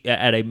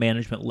 at a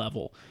management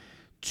level,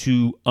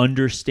 to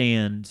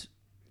understand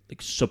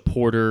like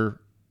supporter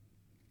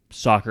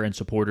soccer and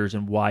supporters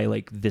and why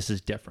like this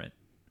is different.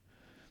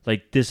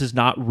 Like, this is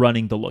not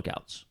running the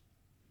Lookouts.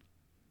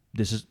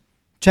 This is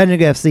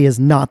Chattanooga FC is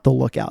not the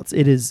Lookouts.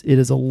 It is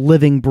a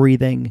living,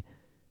 breathing,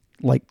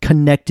 like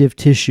connective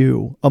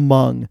tissue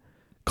among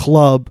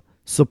club,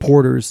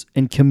 supporters,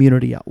 and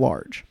community at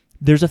large.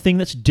 There's a thing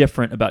that's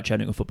different about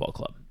Chattanooga Football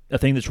Club. A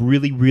thing that's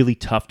really, really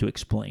tough to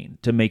explain,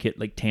 to make it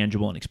like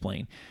tangible and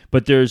explain.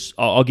 But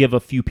I'll give a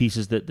few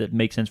pieces that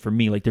make sense for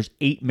me. Like, there's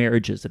 8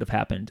 marriages that have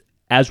happened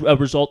as a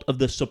result of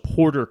the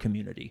supporter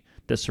community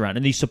that's surrounding.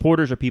 And these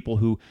supporters are people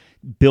who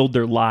build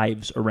their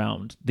lives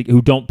around,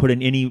 who don't put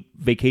in any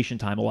vacation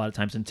time a lot of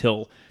times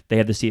until they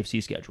have the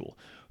CFC schedule,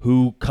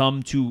 who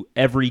come to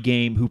every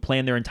game, who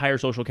plan their entire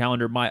social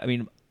calendar.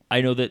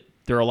 I know that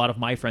there are a lot of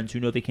my friends who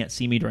know they can't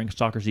see me during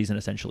soccer season,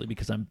 essentially,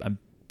 because I'm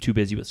too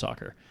busy with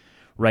soccer,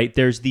 right?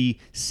 There's the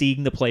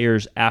seeing the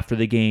players after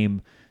the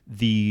game,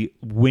 the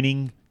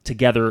winning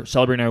together,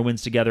 celebrating our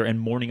wins together, and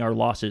mourning our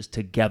losses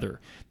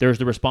together. There's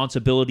the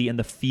responsibility and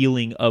the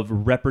feeling of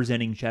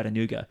representing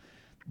Chattanooga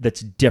that's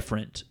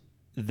different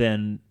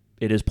than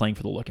it is playing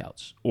for the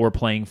Lookouts or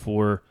playing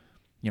for,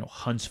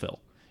 Huntsville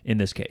in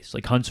this case.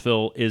 Like,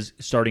 Huntsville is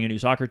starting a new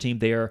soccer team.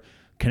 They are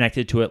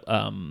connected to it,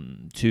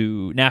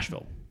 to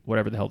Nashville,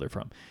 whatever the hell they're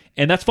from.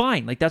 And that's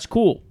fine. Like, that's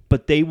cool.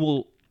 But they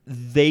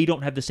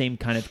don't have the same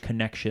kind of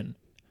connection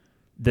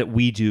that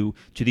we do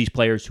to these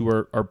players who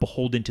are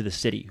beholden to the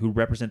city, who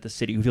represent the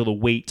city, who feel the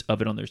weight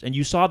of it on theirs. And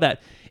you saw that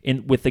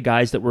with the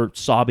guys that were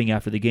sobbing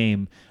after the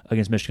game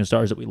against Michigan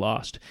Stars that we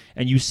lost.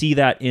 And you see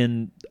that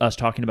in us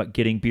talking about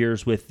getting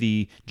beers with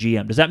the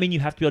GM. Does that mean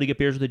you have to be able to get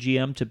beers with the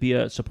GM to be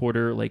a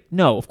supporter? Like,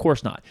 no, of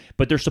course not.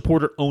 But there's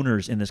supporter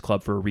owners in this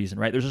club for a reason,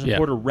 right? There's a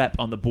supporter rep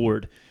on the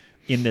board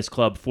in this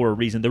club for a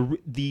reason.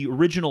 The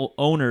original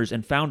owners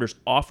and founders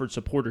offered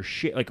supporters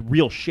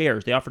real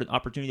shares. They offered an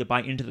opportunity to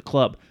buy into the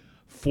club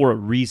for a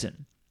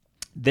reason.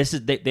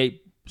 They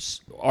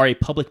are a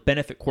public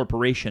benefit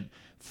corporation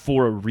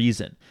for a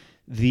reason.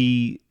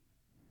 The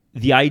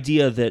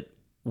idea that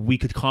we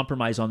could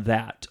compromise on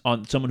that,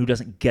 on someone who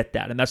doesn't get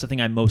that, and that's the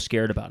thing I'm most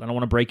scared about. I don't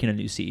want to break in a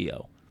new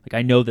CEO. Like,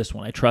 I know this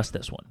one, I trust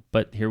this one,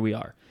 but here we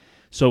are.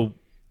 So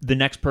the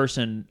next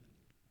person,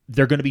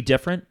 they're going to be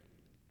different,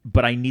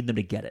 but I need them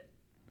to get it.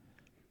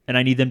 And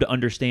I need them to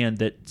understand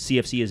that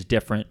CFC is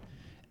different.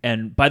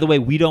 And by the way,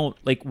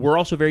 we're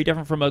also very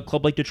different from a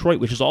club like Detroit,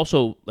 which is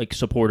also like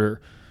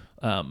supporter.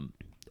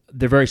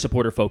 They're very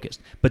supporter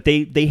focused, but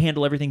they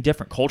handle everything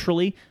different.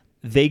 Culturally,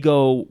 they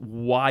go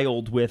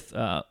wild with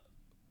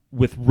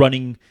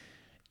running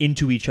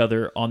into each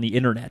other on the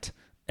internet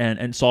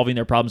and solving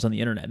their problems on the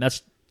internet. And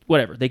that's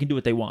whatever. They can do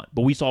what they want,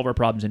 but we solve our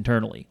problems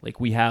internally.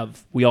 Like, we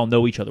all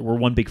know each other. We're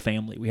one big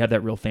family. We have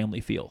that real family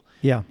feel.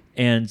 Yeah.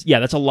 And yeah,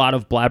 that's a lot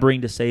of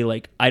blabbering to say.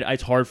 Like,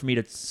 it's hard for me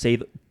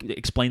to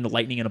explain the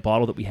lightning in a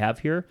bottle that we have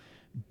here,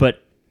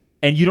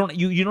 and you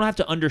don't have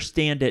to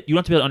understand it. You don't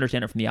have to be able to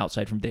understand it from the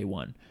outside from day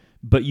one,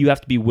 but you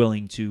have to be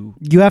willing to.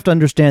 You have to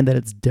understand that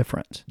it's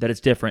different.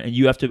 And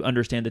you have to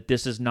understand that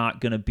this is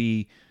not going to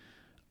be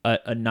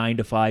a 9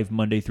 to 5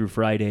 Monday through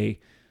Friday.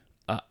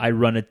 I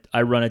run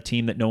a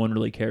team that no one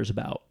really cares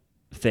about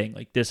thing.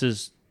 Like, this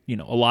is, a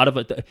lot of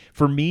it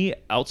for me,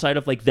 outside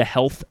of like the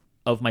health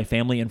of my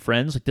family and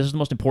friends. Like, this is the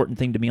most important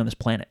thing to me on this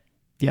planet.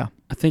 Yeah.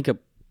 I think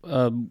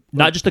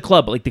Not just the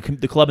club, but like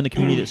the club and the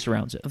community that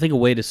surrounds it. I think a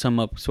way to sum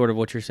up sort of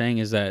what you're saying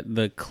is that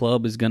the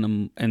club is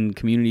and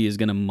community is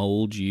gonna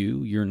mold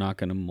you. You're not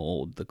gonna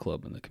mold the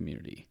club and the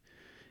community.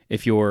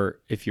 If you're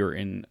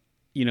in,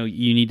 you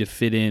need to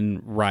fit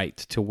in right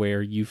to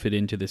where you fit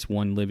into this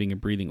one living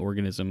and breathing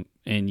organism,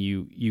 and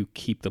you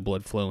keep the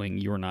blood flowing.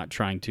 You're not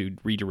trying to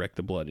redirect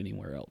the blood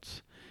anywhere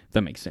else. If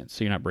that makes sense.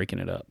 So you're not breaking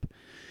it up.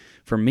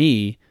 For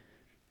me,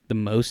 the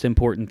most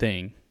important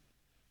thing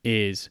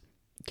is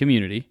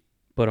community,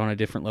 but on a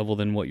different level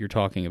than what you're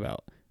talking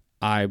about.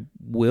 I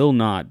will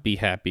not be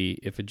happy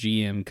if a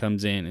GM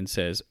comes in and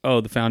says,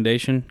 oh, the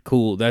foundation,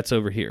 cool, that's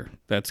over here.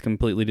 That's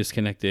completely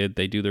disconnected.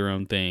 They do their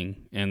own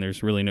thing, and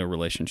there's really no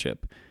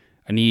relationship.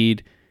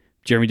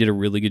 Jeremy did a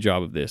really good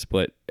job of this,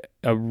 but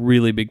a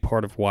really big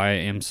part of why I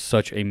am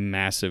such a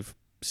massive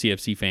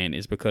CFC fan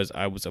is because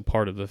I was a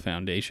part of the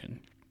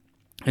foundation.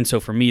 And so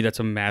for me, that's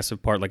a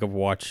massive part. Like, I've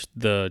watched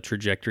the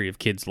trajectory of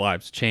kids'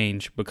 lives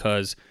change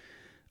because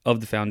of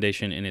the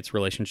foundation and its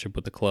relationship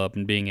with the club,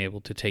 and being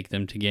able to take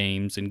them to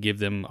games and give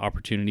them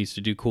opportunities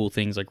to do cool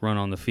things like run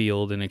on the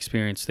field and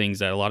experience things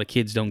that a lot of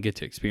kids don't get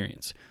to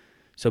experience.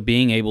 So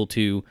being able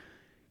to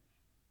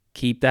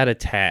keep that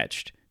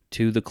attached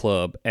to the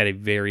club at a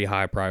very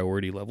high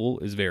priority level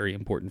is very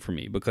important for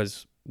me,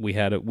 because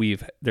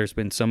there's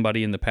been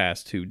somebody in the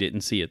past who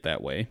didn't see it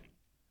that way.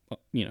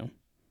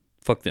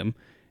 Fuck them.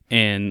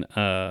 And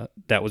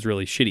that was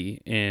really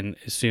shitty. And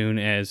as soon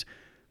as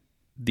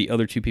the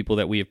other two people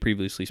that we have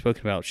previously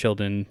spoken about,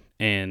 Sheldon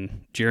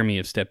and Jeremy,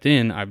 have stepped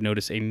in, I've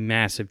noticed a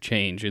massive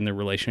change in the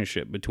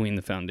relationship between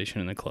the foundation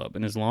and the club.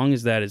 And as long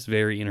as that is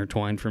very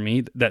intertwined for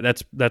me,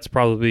 that's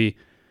probably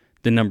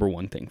the number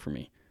one thing for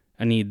me.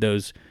 I need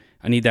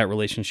that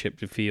relationship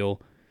to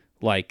feel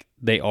like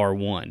they are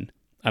one.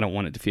 I don't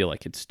want it to feel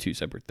like it's two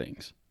separate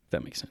things, if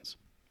that makes sense.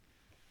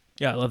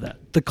 Yeah, I love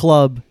that. The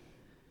club,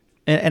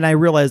 and I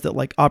realize that,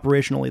 like,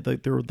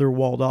 operationally they're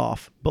walled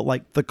off, but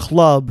like the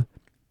club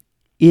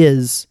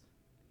is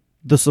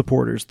the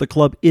supporters. The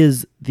club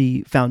is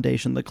the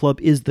foundation. The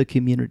club is the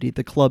community.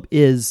 The club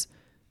is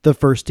the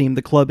first team.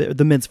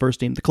 The men's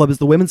first team. The club is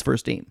the women's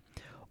first team.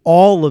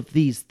 All of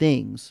these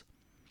things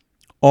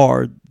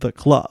are the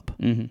club.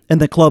 Mm-hmm.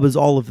 And the club is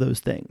all of those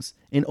things.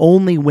 And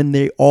only when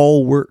they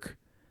all work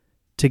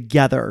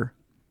together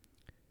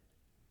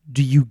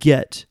do you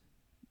get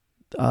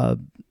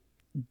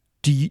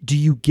do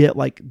you get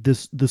like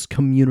this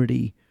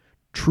community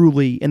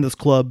truly, in this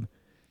club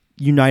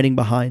uniting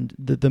behind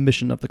the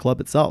mission of the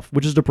club itself,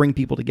 which is to bring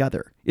people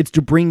together. It's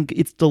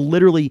to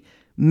literally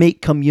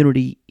make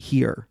community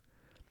here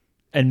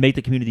and make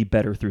the community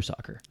better through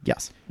soccer.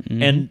 Yes.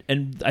 Mm-hmm.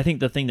 And I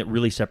think the thing that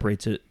really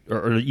separates it,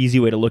 or an easy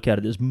way to look at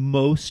it, is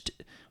most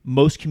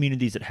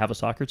communities that have a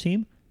soccer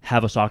team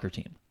have a soccer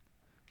team.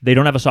 They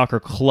don't have a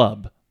soccer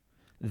club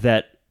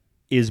that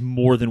is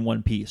more than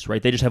one piece,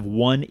 right? They just have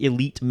one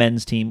elite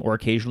men's team, or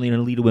occasionally an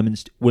elite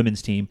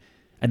women's team,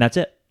 and that's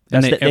it.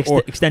 That's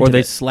the extent or of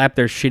they it. slap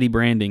their shitty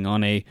branding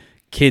on a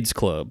kids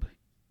club,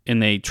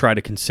 and they try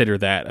to consider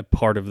that a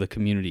part of the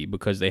community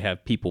because they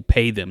have people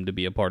pay them to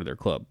be a part of their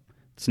club.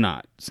 It's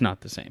not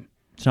the same.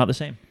 It's not the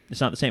same.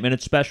 It's not the same, and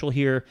it's special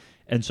here.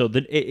 And so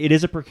it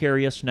is a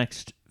precarious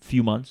next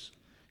few months.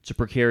 It's a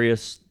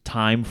precarious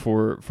time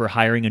for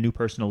hiring a new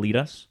person to lead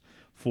us,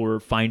 for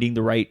finding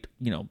the right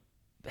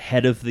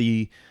head of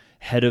the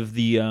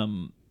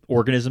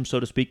organism, so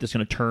to speak, that's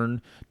going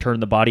to turn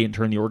the body and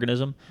turn the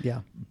organism.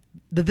 Yeah.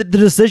 The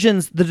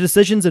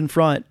decisions in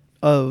front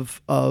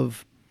of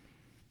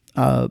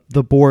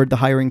the board, the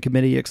hiring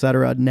committee,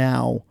 etc.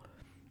 now,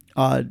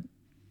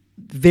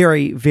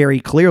 very, very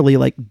clearly,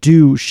 like,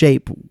 do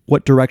shape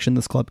what direction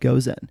this club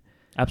goes in.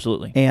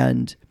 Absolutely.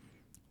 And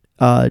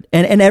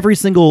every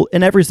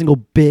single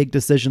big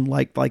decision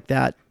like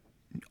that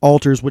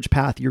alters which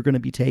path you're going to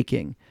be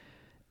taking,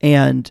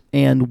 and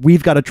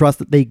we've got to trust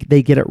that they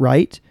get it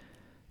right,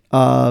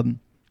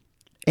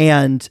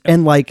 and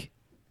like,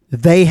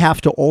 they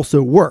have to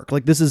also work.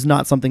 Like, this is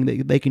not something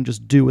that they can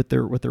just do with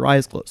their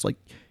eyes closed. Like,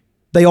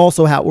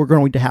 we're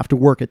going to have to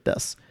work at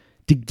this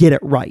to get it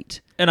right.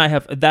 And I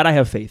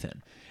have faith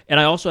in. And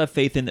I also have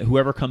faith in that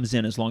whoever comes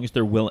in, as long as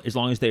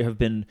they have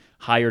been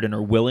hired and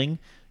are willing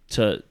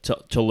to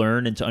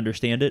learn and to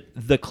understand it,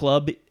 the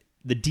club,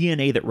 the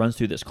DNA that runs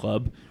through this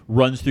club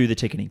runs through the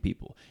ticketing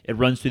people. It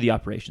runs through the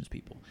operations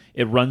people.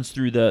 It runs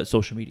through the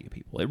social media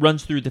people. It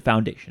runs through the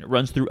foundation. It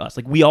runs through us.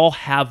 Like, we all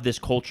have this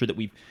culture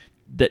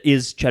that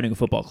is Chattanooga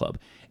Football Club,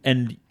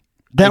 and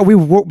that we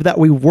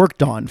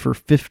worked on for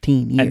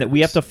 15 years, and that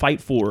we have to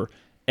fight for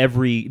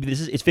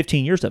it's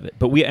 15 years of it,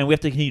 but we have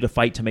to continue to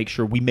fight to make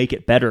sure we make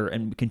it better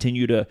and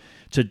continue to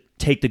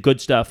take the good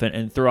stuff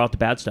and throw out the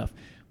bad stuff.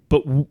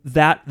 But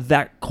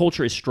that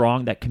culture is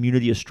strong, that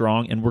community is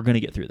strong, and we're going to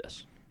get through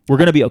this. We're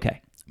going to be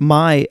okay.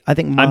 I'm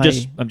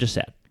just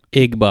sad.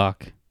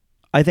 Igbok.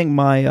 I think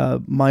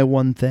my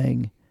one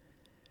thing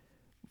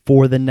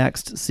for the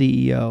next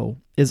CEO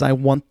is I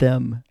want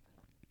them,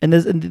 and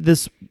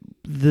this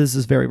this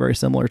is very, very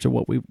similar to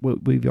what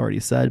we've already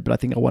said, but I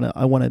think I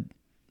want to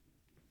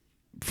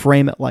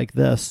frame it like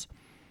this.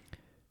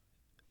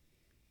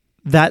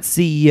 That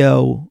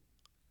CEO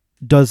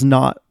does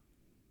not.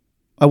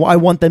 I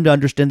want them to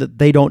understand that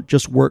they don't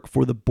just work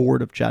for the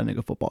board of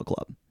Chattanooga Football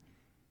Club.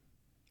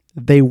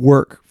 They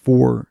work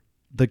for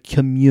the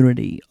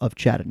community of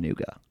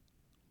Chattanooga.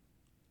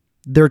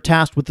 They're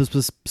tasked with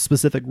this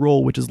specific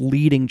role, which is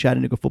leading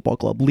Chattanooga's football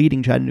club,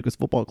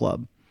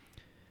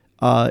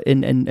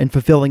 and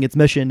fulfilling its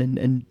mission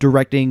and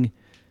directing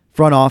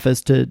front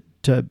office to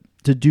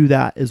do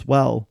that as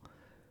well.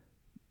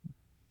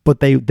 But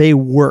they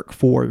work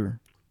for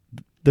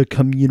the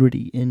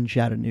community in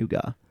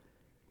Chattanooga,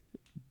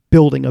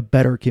 building a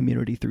better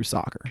community through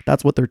soccer.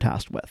 That's what they're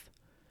tasked with.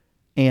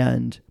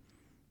 And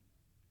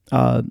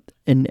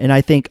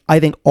I think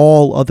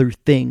all other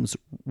things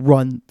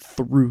run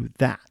through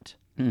that.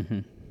 Mm-hmm.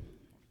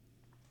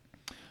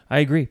 I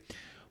agree.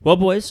 Well,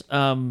 boys,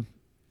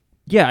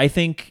 yeah, I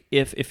think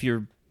if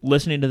you're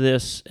listening to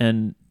this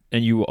and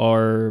you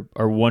are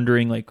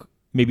wondering, like,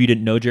 maybe you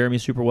didn't know Jeremy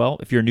super well,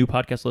 if you're a new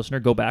podcast listener,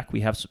 go back. We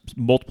have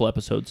multiple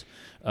episodes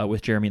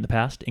with Jeremy in the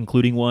past,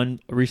 including one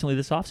recently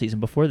this offseason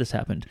before this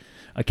happened,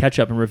 a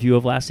catch-up and review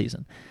of last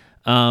season.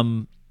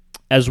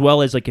 As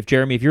well as, like, if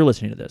you're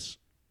listening to this,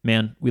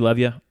 man, we love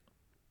you. I'm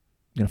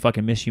going to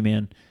fucking miss you,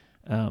 man.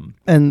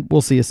 And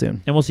we'll see you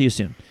soon.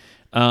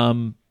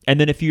 And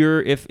then if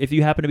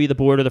you happen to be the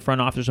board or the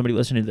front office or somebody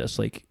listening to this,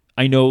 like,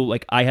 I know,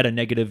 like, I had a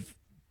negative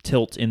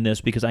tilt in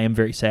this because I am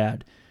very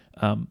sad.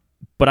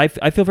 But I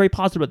feel very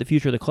positive about the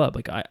future of the club.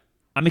 Like,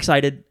 I'm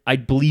excited. I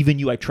believe in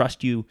you. I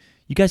trust you.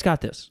 You guys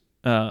got this.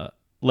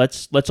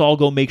 Let's all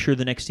go make sure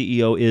the next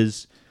CEO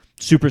is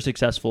super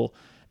successful.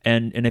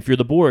 And if you're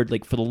the board,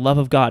 like, for the love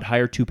of God,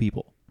 hire 2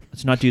 people.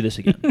 Let's not do this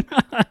again.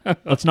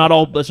 Let's not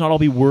all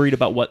be worried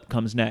about what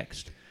comes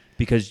next,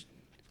 because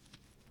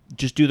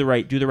just do the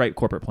right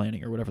corporate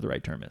planning, or whatever the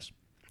right term is.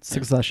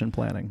 Succession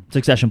planning.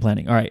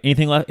 All right.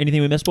 Anything left?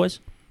 Anything we missed, boys?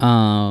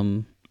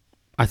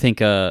 I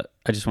think I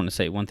just want to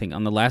say one thing.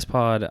 On the last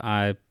pod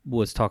I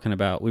was talking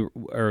about,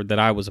 that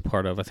I was a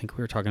part of, I think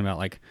we were talking about,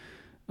 like,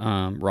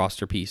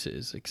 roster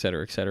pieces, et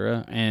cetera, et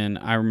cetera. And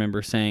I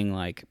remember saying,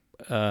 like,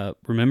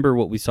 remember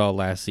what we saw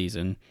last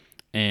season,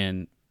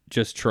 and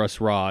just trust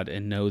Rod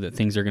and know that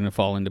things are going to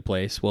fall into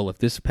place. Well, if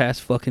this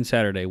past fucking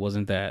Saturday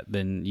wasn't that,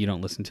 then you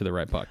don't listen to the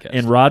right podcast.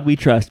 And Rod we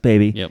trust,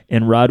 baby. Yep.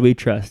 And Rod we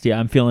trust. Yeah,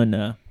 I'm feeling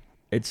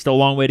it's still a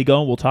long way to go,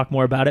 and we'll talk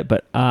more about it,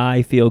 but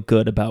I feel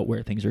good about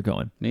where things are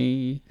going.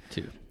 Me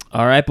too.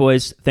 All right,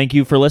 boys. Thank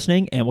you for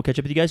listening, and we'll catch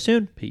up with you guys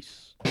soon.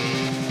 Peace.